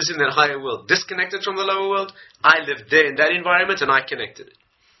 he who lives in that higher world, disconnected from the lower world, I lived there in that environment and I connected it.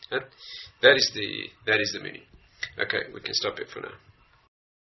 That is the meaning. Okay, we can stop it for now.